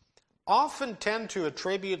often tend to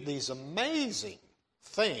attribute these amazing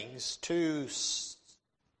things to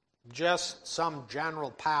just some general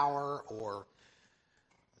power or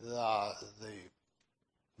the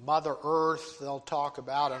Mother Earth they'll talk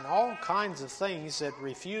about, and all kinds of things that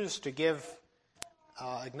refuse to give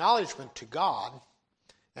acknowledgement to God.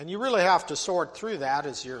 And you really have to sort through that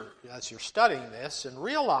as you're studying this and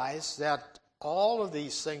realize that all of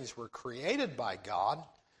these things were created by God.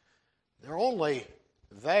 They're only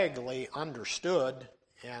vaguely understood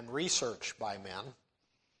and researched by men.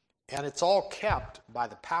 And it's all kept by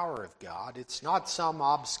the power of God. It's not some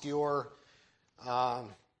obscure,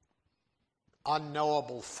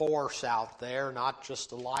 unknowable force out there, not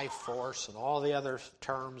just a life force and all the other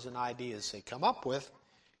terms and ideas they come up with.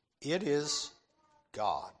 It is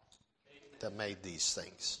God that made these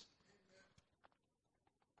things.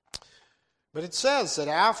 But it says that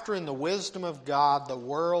after in the wisdom of God, the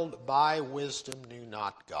world by wisdom knew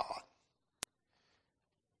not God.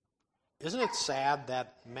 Isn't it sad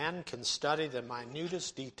that men can study the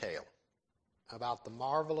minutest detail about the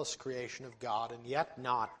marvelous creation of God and yet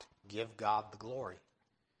not give God the glory?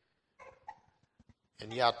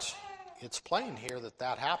 And yet, it's plain here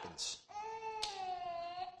that happens.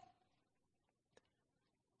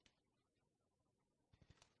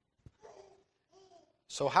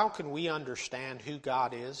 So how can we understand who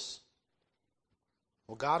God is?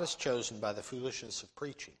 Well, God is chosen by the foolishness of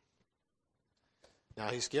preaching. Now,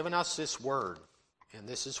 He's given us this word, and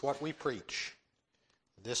this is what we preach.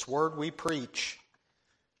 This word we preach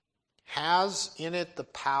has in it the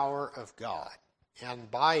power of God,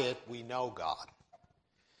 and by it we know God.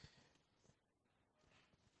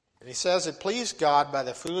 And he says, it pleased God by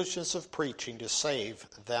the foolishness of preaching to save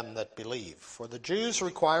them that believe. For the Jews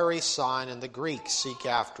require a sign, and the Greeks seek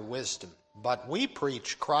after wisdom. But we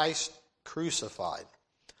preach Christ crucified.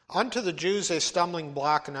 Unto the Jews a stumbling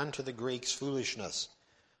block, and unto the Greeks foolishness.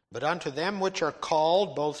 But unto them which are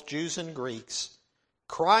called, both Jews and Greeks,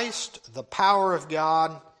 Christ the power of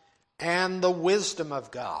God and the wisdom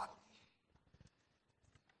of God.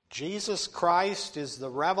 Jesus Christ is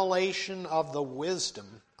the revelation of the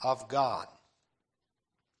wisdom of God.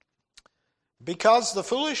 Because the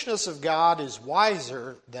foolishness of God is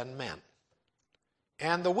wiser than men,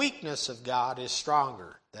 and the weakness of God is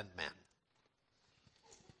stronger than men.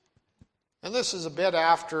 And this is a bit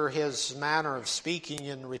after his manner of speaking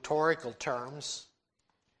in rhetorical terms,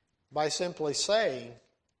 by simply saying,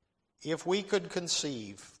 if we could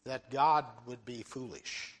conceive that God would be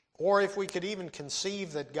foolish, or if we could even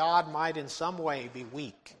conceive that God might in some way be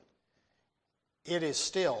weak, it is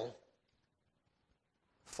still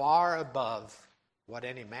far above what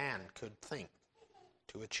any man could think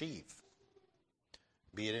to achieve,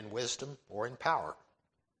 be it in wisdom or in power.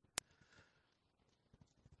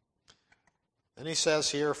 And he says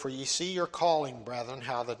here, for ye see your calling, brethren,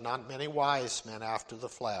 how that not many wise men after the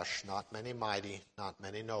flesh, not many mighty, not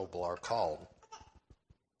many noble are called.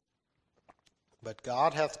 But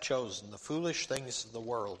God hath chosen the foolish things of the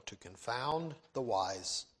world to confound the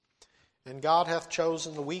wise. And God hath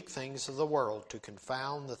chosen the weak things of the world to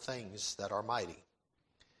confound the things that are mighty.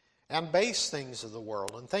 And base things of the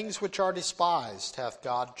world, and things which are despised, hath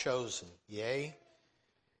God chosen, yea,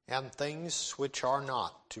 and things which are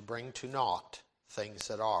not, to bring to naught things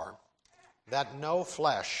that are, that no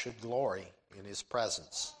flesh should glory in his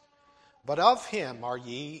presence. But of him are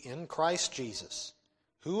ye in Christ Jesus,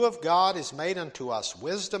 who of God is made unto us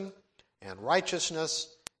wisdom, and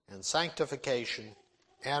righteousness, and sanctification,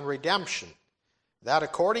 and redemption, that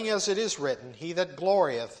according as it is written, he that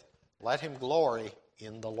glorieth, let him glory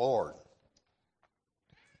in the Lord.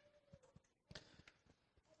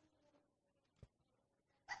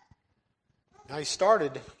 Now he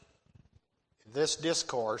started this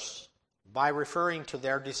discourse by referring to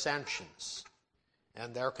their dissensions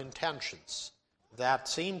and their contentions that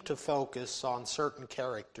seemed to focus on certain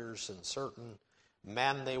characters and certain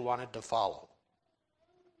men they wanted to follow.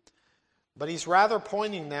 But he's rather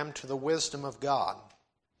pointing them to the wisdom of God.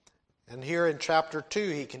 And here in chapter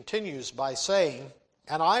 2 he continues by saying,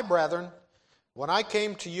 "And I, brethren, when I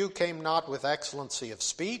came to you, came not with excellency of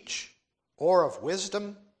speech or of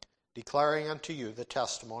wisdom, declaring unto you the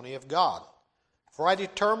testimony of God. For I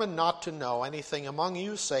determined not to know anything among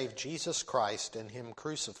you save Jesus Christ and him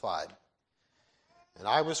crucified. And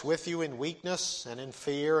I was with you in weakness and in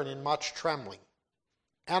fear and in much trembling.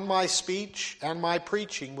 And my speech and my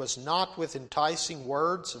preaching was not with enticing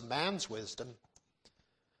words of man's wisdom,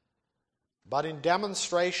 but in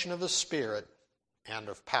demonstration of the Spirit and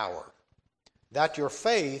of power, that your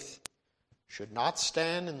faith should not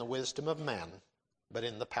stand in the wisdom of men, but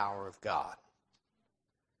in the power of God."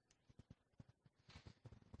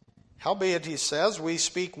 "Howbeit," he says, "we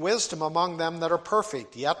speak wisdom among them that are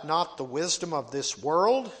perfect, yet not the wisdom of this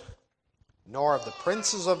world, nor of the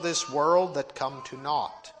princes of this world that come to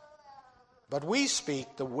naught. But we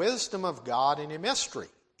speak the wisdom of God in a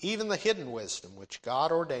mystery, even the hidden wisdom which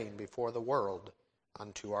God ordained before the world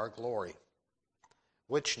unto our glory,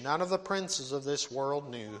 which none of the princes of this world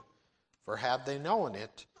knew, for had they known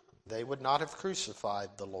it, they would not have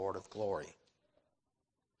crucified the Lord of glory.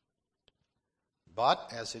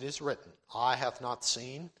 But, as it is written, eye hath not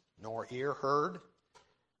seen, nor ear heard,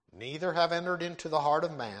 neither have entered into the heart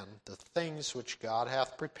of man the things which God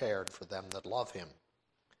hath prepared for them that love him.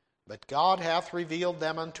 But God hath revealed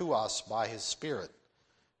them unto us by his Spirit.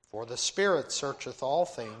 For the Spirit searcheth all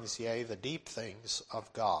things, yea, the deep things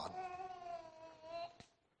of God."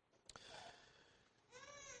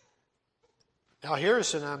 Now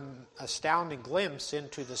here's an astounding glimpse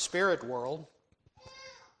into the spirit world,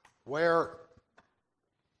 where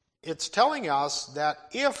it's telling us that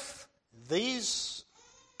if these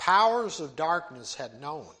powers of darkness had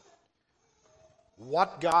known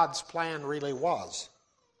what God's plan really was,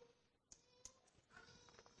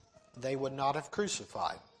 they would not have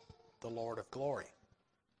crucified the Lord of glory.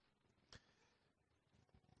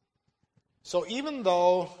 So even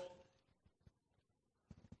though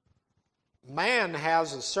man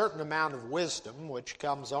has a certain amount of wisdom, which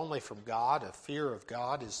comes only from God, a fear of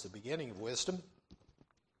God is the beginning of wisdom,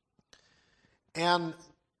 and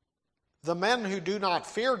the men who do not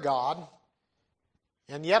fear God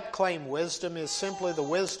and yet claim wisdom is simply the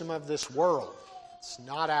wisdom of this world. It's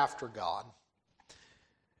not after God.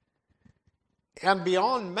 And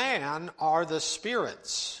beyond man are the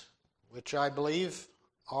spirits, which I believe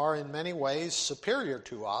are in many ways superior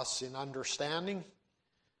to us in understanding,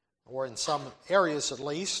 or in some areas at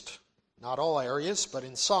least, not all areas, but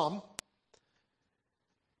in some.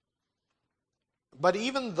 But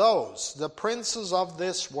even those, the princes of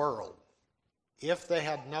this world, if they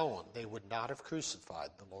had known, they would not have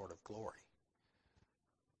crucified the Lord of glory.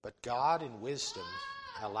 But God in wisdom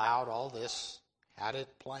allowed all this, had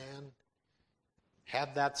it planned,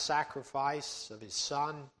 had that sacrifice of his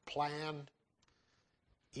Son planned,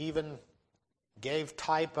 even gave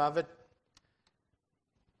type of it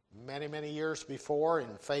many, many years before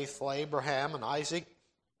in faithful Abraham and Isaac.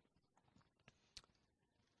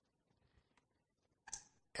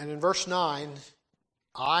 And in verse 9,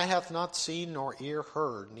 eye hath not seen nor ear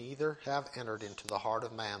heard, neither have entered into the heart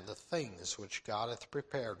of man the things which God hath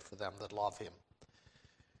prepared for them that love him.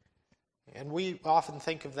 And we often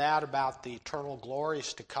think of that about the eternal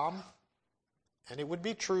glories to come, and it would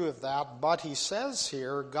be true of that, but he says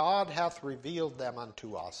here, God hath revealed them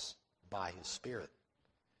unto us by his Spirit.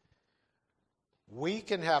 We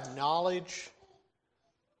can have knowledge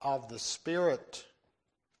of the Spirit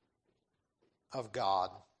of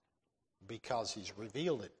God because he's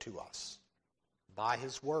revealed it to us by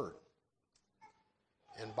his word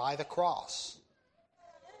and by the cross.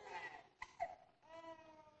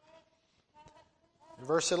 In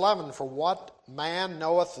verse 11, for what man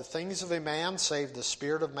knoweth the things of a man save the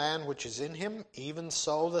spirit of man which is in him? Even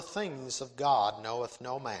so the things of God knoweth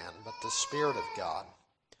no man, but the Spirit of God.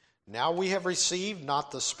 Now we have received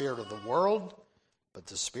not the spirit of the world, but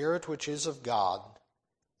the Spirit which is of God,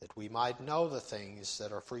 that we might know the things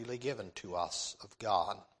that are freely given to us of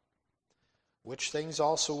God. Which things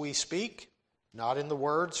also we speak, not in the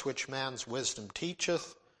words which man's wisdom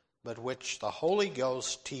teacheth, but which the Holy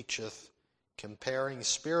Ghost teacheth, comparing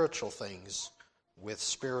spiritual things with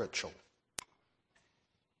spiritual.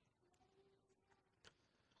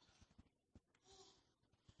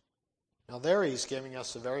 Now there he's giving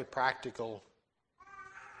us a very practical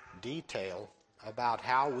detail about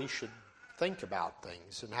how we should think about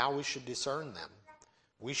things and how we should discern them.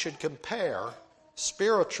 We should compare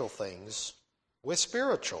spiritual things with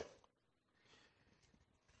spiritual.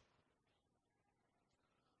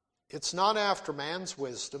 It's not after man's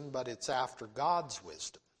wisdom, but it's after God's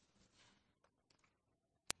wisdom.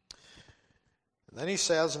 And then he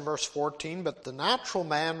says in verse 14, "But the natural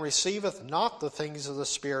man receiveth not the things of the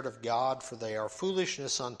Spirit of God, for they are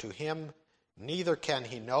foolishness unto him, neither can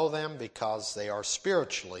he know them, because they are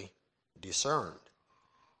spiritually discerned.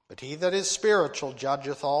 But he that is spiritual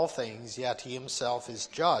judgeth all things, yet he himself is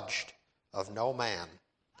judged of no man.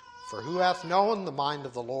 For who hath known the mind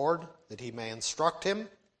of the Lord, that he may instruct him?"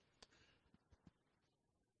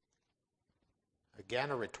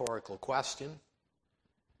 Again, a rhetorical question.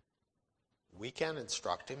 We can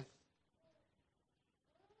instruct him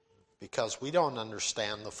because we don't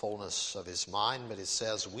understand the fullness of his mind, but it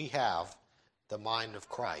says we have the mind of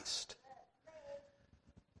Christ.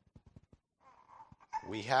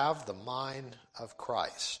 We have the mind of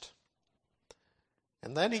Christ.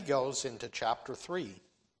 And then he goes into chapter 3.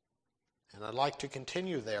 And I'd like to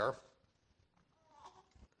continue there.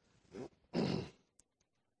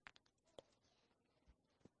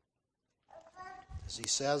 As he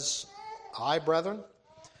says, "I, brethren,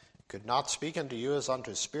 could not speak unto you as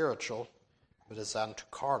unto spiritual, but as unto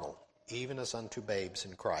carnal, even as unto babes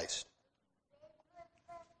in Christ.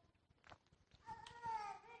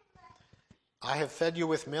 I have fed you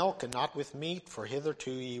with milk and not with meat, for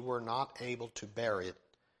hitherto ye were not able to bear it,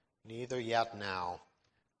 neither yet now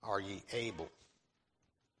are ye able."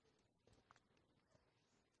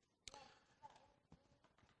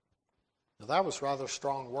 Now that was rather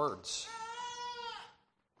strong words.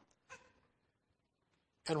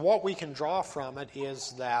 And what we can draw from it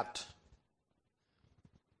is that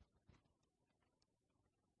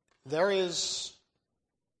there is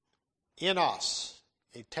in us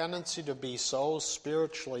a tendency to be so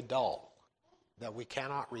spiritually dull that we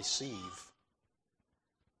cannot receive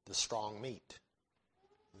the strong meat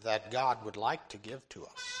that God would like to give to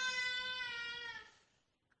us.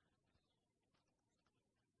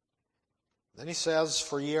 Then he says,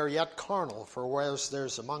 "For ye are yet carnal, for whereas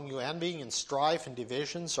there's among you envying and strife and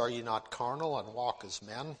divisions, are ye not carnal and walk as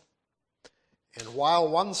men? And while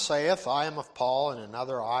one saith, I am of Paul, and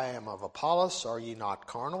another, I am of Apollos, are ye not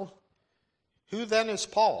carnal? Who then is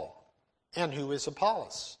Paul, and who is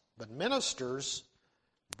Apollos? But ministers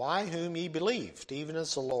by whom ye believed, even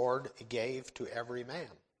as the Lord gave to every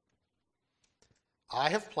man. I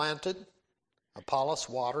have planted, Apollos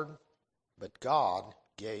watered, but God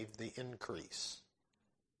gave the increase."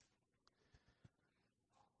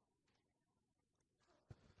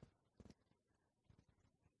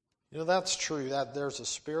 You know, that's true, that there's a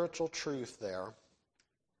spiritual truth there.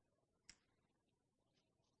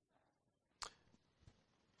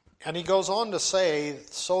 And he goes on to say,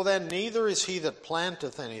 "So then neither is he that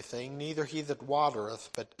planteth anything, neither he that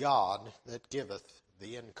watereth, but God that giveth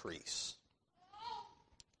the increase."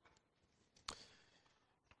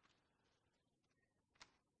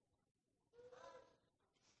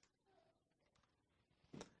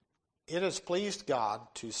 It has pleased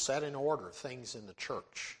God to set in order things in the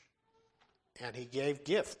church. And he gave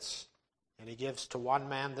gifts. And he gives to one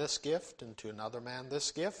man this gift and to another man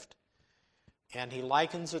this gift. And he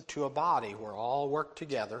likens it to a body where all work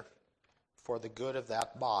together for the good of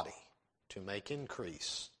that body to make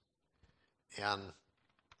increase and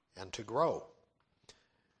to grow.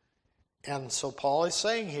 And so Paul is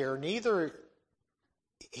saying here, neither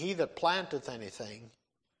he that planteth anything,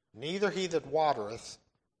 neither he that watereth,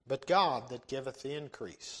 but God that giveth the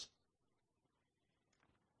increase.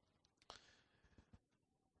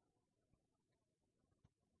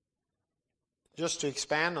 Just to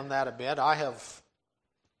expand on that a bit, I have,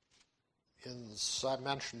 as I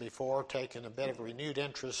mentioned before, taken a bit of renewed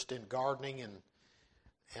interest in gardening,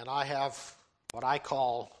 and I have what I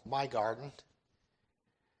call my garden.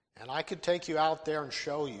 And I could take you out there and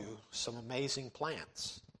show you some amazing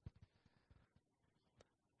plants.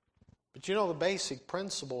 But you know, the basic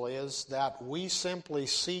principle is that we simply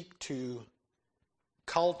seek to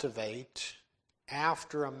cultivate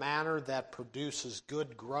after a manner that produces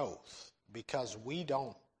good growth, because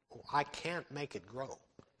I can't make it grow.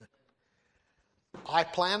 I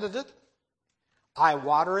planted it, I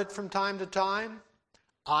water it from time to time,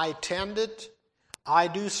 I tend it, I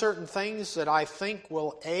do certain things that I think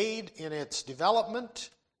will aid in its development,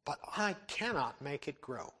 but I cannot make it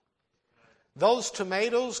grow. Those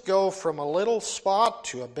tomatoes go from a little spot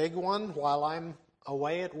to a big one while I'm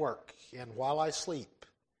away at work and while I sleep.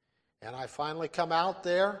 And I finally come out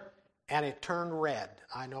there and it turned red.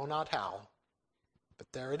 I know not how,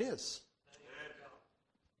 but there it is.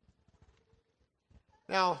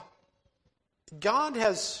 Now, God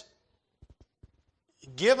has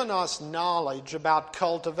given us knowledge about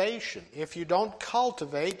cultivation. If you don't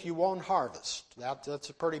cultivate, you won't harvest. That's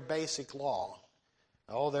a pretty basic law.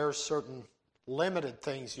 Oh, there's certain limited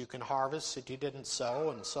things you can harvest that you didn't sow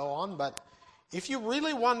and so on, but if you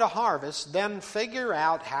really want to harvest, then figure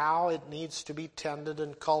out how it needs to be tended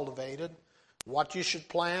and cultivated, what you should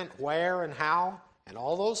plant, where and how, and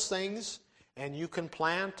all those things, and you can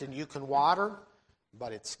plant and you can water,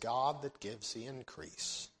 but it's God that gives the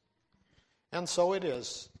increase. And so it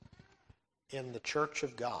is in the church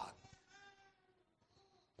of God.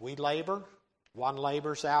 We labor. One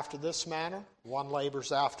labors after this manner, one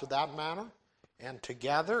labors after that manner, and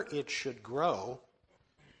together it should grow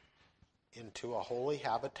into a holy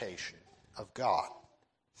habitation of God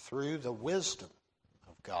through the wisdom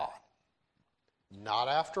of God. Not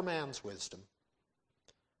after man's wisdom,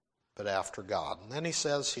 but after God. And then he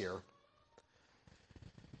says here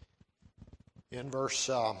in verse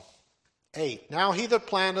 8, Now he that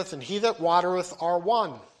planteth and he that watereth are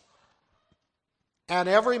one, and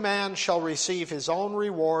every man shall receive his own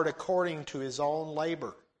reward according to his own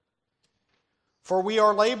labor. For we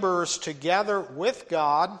are laborers together with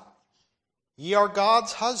God. Ye are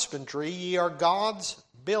God's husbandry, ye are God's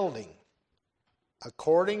building,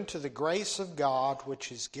 according to the grace of God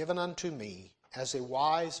which is given unto me, as a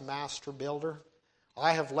wise master builder.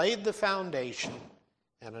 I have laid the foundation,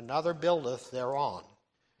 and another buildeth thereon.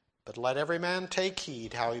 But let every man take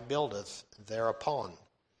heed how he buildeth thereupon.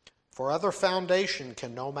 For other foundation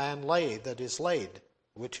can no man lay that is laid,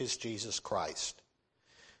 which is Jesus Christ.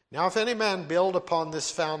 Now if any man build upon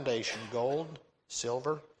this foundation gold,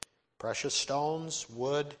 silver, precious stones,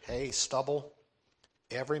 wood, hay, stubble,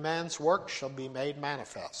 every man's work shall be made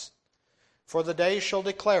manifest. For the day shall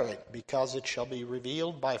declare it, because it shall be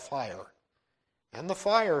revealed by fire. And the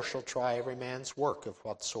fire shall try every man's work of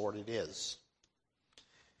what sort it is.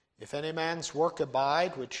 If any man's work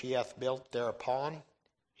abide, which he hath built thereupon,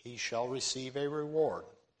 he shall receive a reward.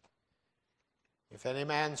 If any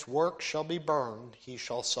man's work shall be burned, he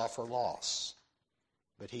shall suffer loss.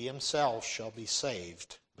 But he himself shall be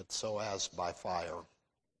saved, but so as by fire.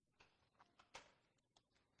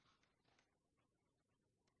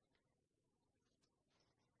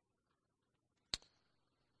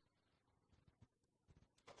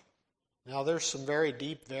 Now there's some very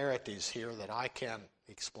deep verities here that I can't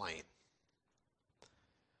explain.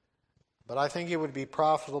 But I think it would be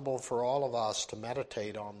profitable for all of us to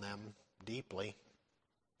meditate on them deeply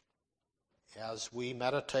as we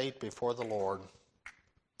meditate before the Lord.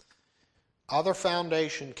 Other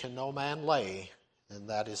foundation can no man lay than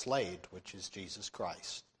that is laid, which is Jesus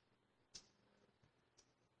Christ.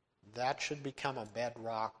 That should become a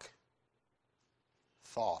bedrock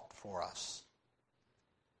thought for us.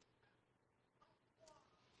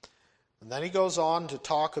 And then he goes on to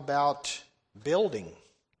talk about building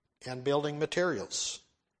and building materials.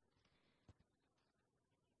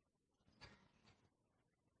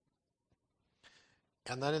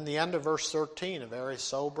 And then in the end of verse 13, a very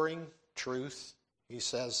sobering truth, he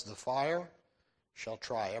says, the fire shall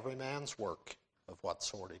try every man's work of what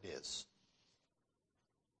sort it is.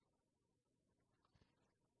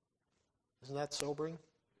 Isn't that sobering?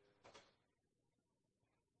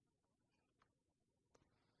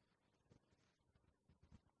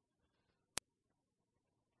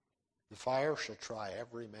 The fire shall try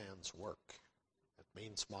every man's work. That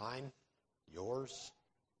means mine, yours,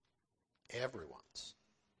 everyone's.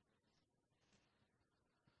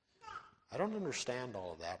 I don't understand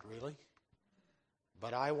all of that, really.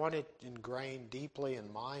 But I want it ingrained deeply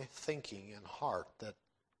in my thinking and heart that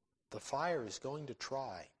the fire is going to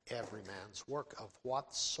try every man's work of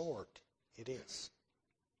what sort it is.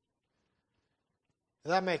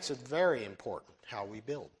 And that makes it very important how we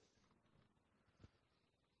build.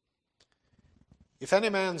 If any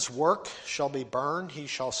man's work shall be burned, he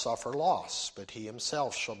shall suffer loss, but he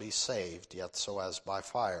himself shall be saved, yet so as by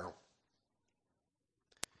fire.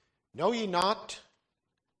 Know ye not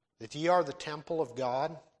that ye are the temple of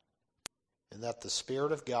God, and that the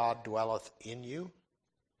Spirit of God dwelleth in you?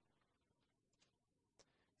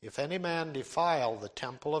 If any man defile the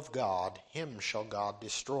temple of God, him shall God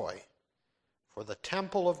destroy. For the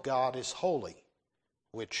temple of God is holy,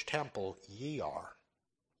 which temple ye are.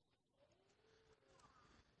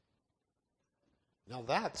 Now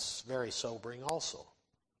that's very sobering also.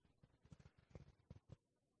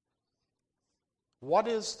 What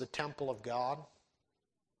is the temple of God?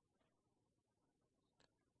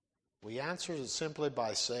 We answer it simply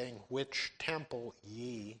by saying, which temple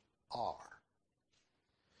ye are.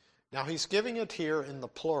 Now he's giving it here in the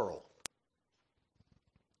plural.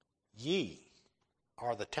 Ye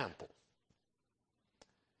are the temple.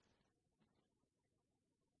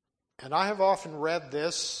 And I have often read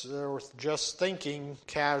this, just thinking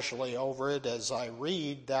casually over it as I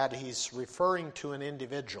read, that he's referring to an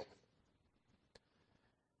individual.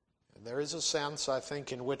 And there is a sense, I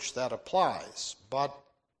think, in which that applies. But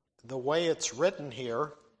the way it's written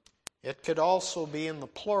here, it could also be in the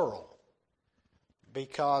plural,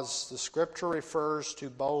 because the Scripture refers to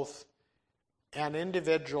both an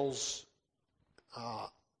individual's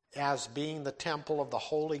as being the temple of the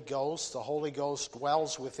Holy Ghost. The Holy Ghost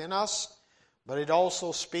dwells within us, but it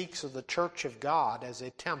also speaks of the church of God as a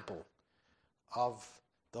temple of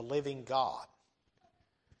the living God.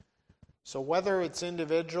 So whether it's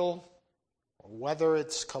individual or whether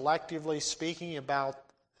it's collectively speaking about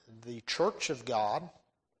the church of God,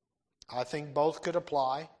 I think both could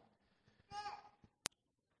apply.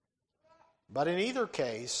 But in either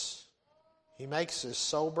case, he makes this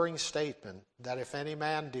sobering statement that if any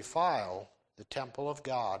man defile the temple of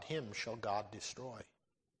God, him shall God destroy.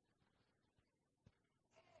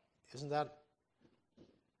 Isn't that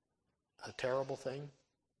a terrible thing?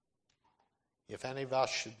 If any of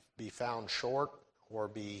us should be found short or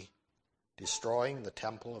be destroying the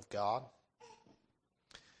temple of God.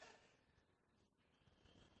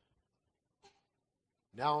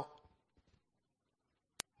 Now,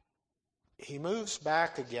 he moves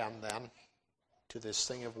back again then to this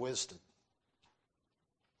thing of wisdom.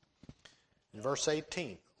 In verse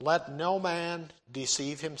 18, let no man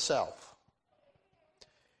deceive himself.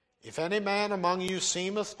 If any man among you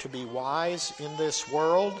seemeth to be wise in this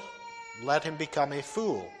world, let him become a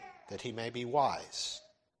fool, that he may be wise.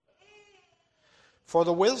 For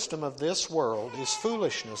the wisdom of this world is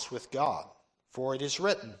foolishness with God. For it is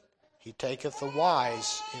written, he taketh the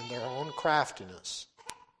wise in their own craftiness.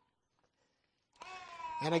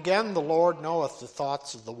 And again, the Lord knoweth the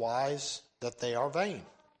thoughts of the wise, that they are vain.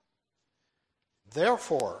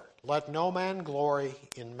 Therefore, let no man glory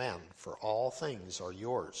in men, for all things are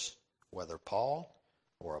yours, whether Paul,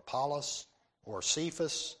 or Apollos, or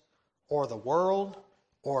Cephas, or the world,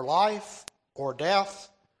 or life, or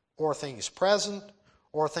death, or things present,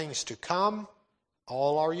 or things to come,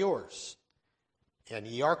 all are yours. And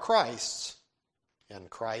ye are Christ's,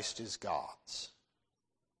 and Christ is God's.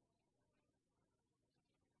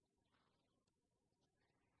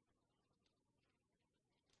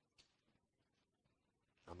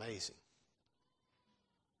 Amazing.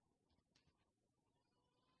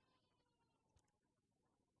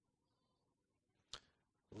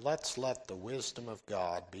 Let's let the wisdom of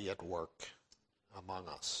God be at work among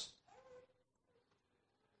us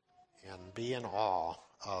and be in awe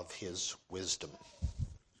of his wisdom.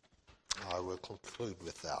 I will conclude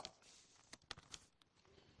with that.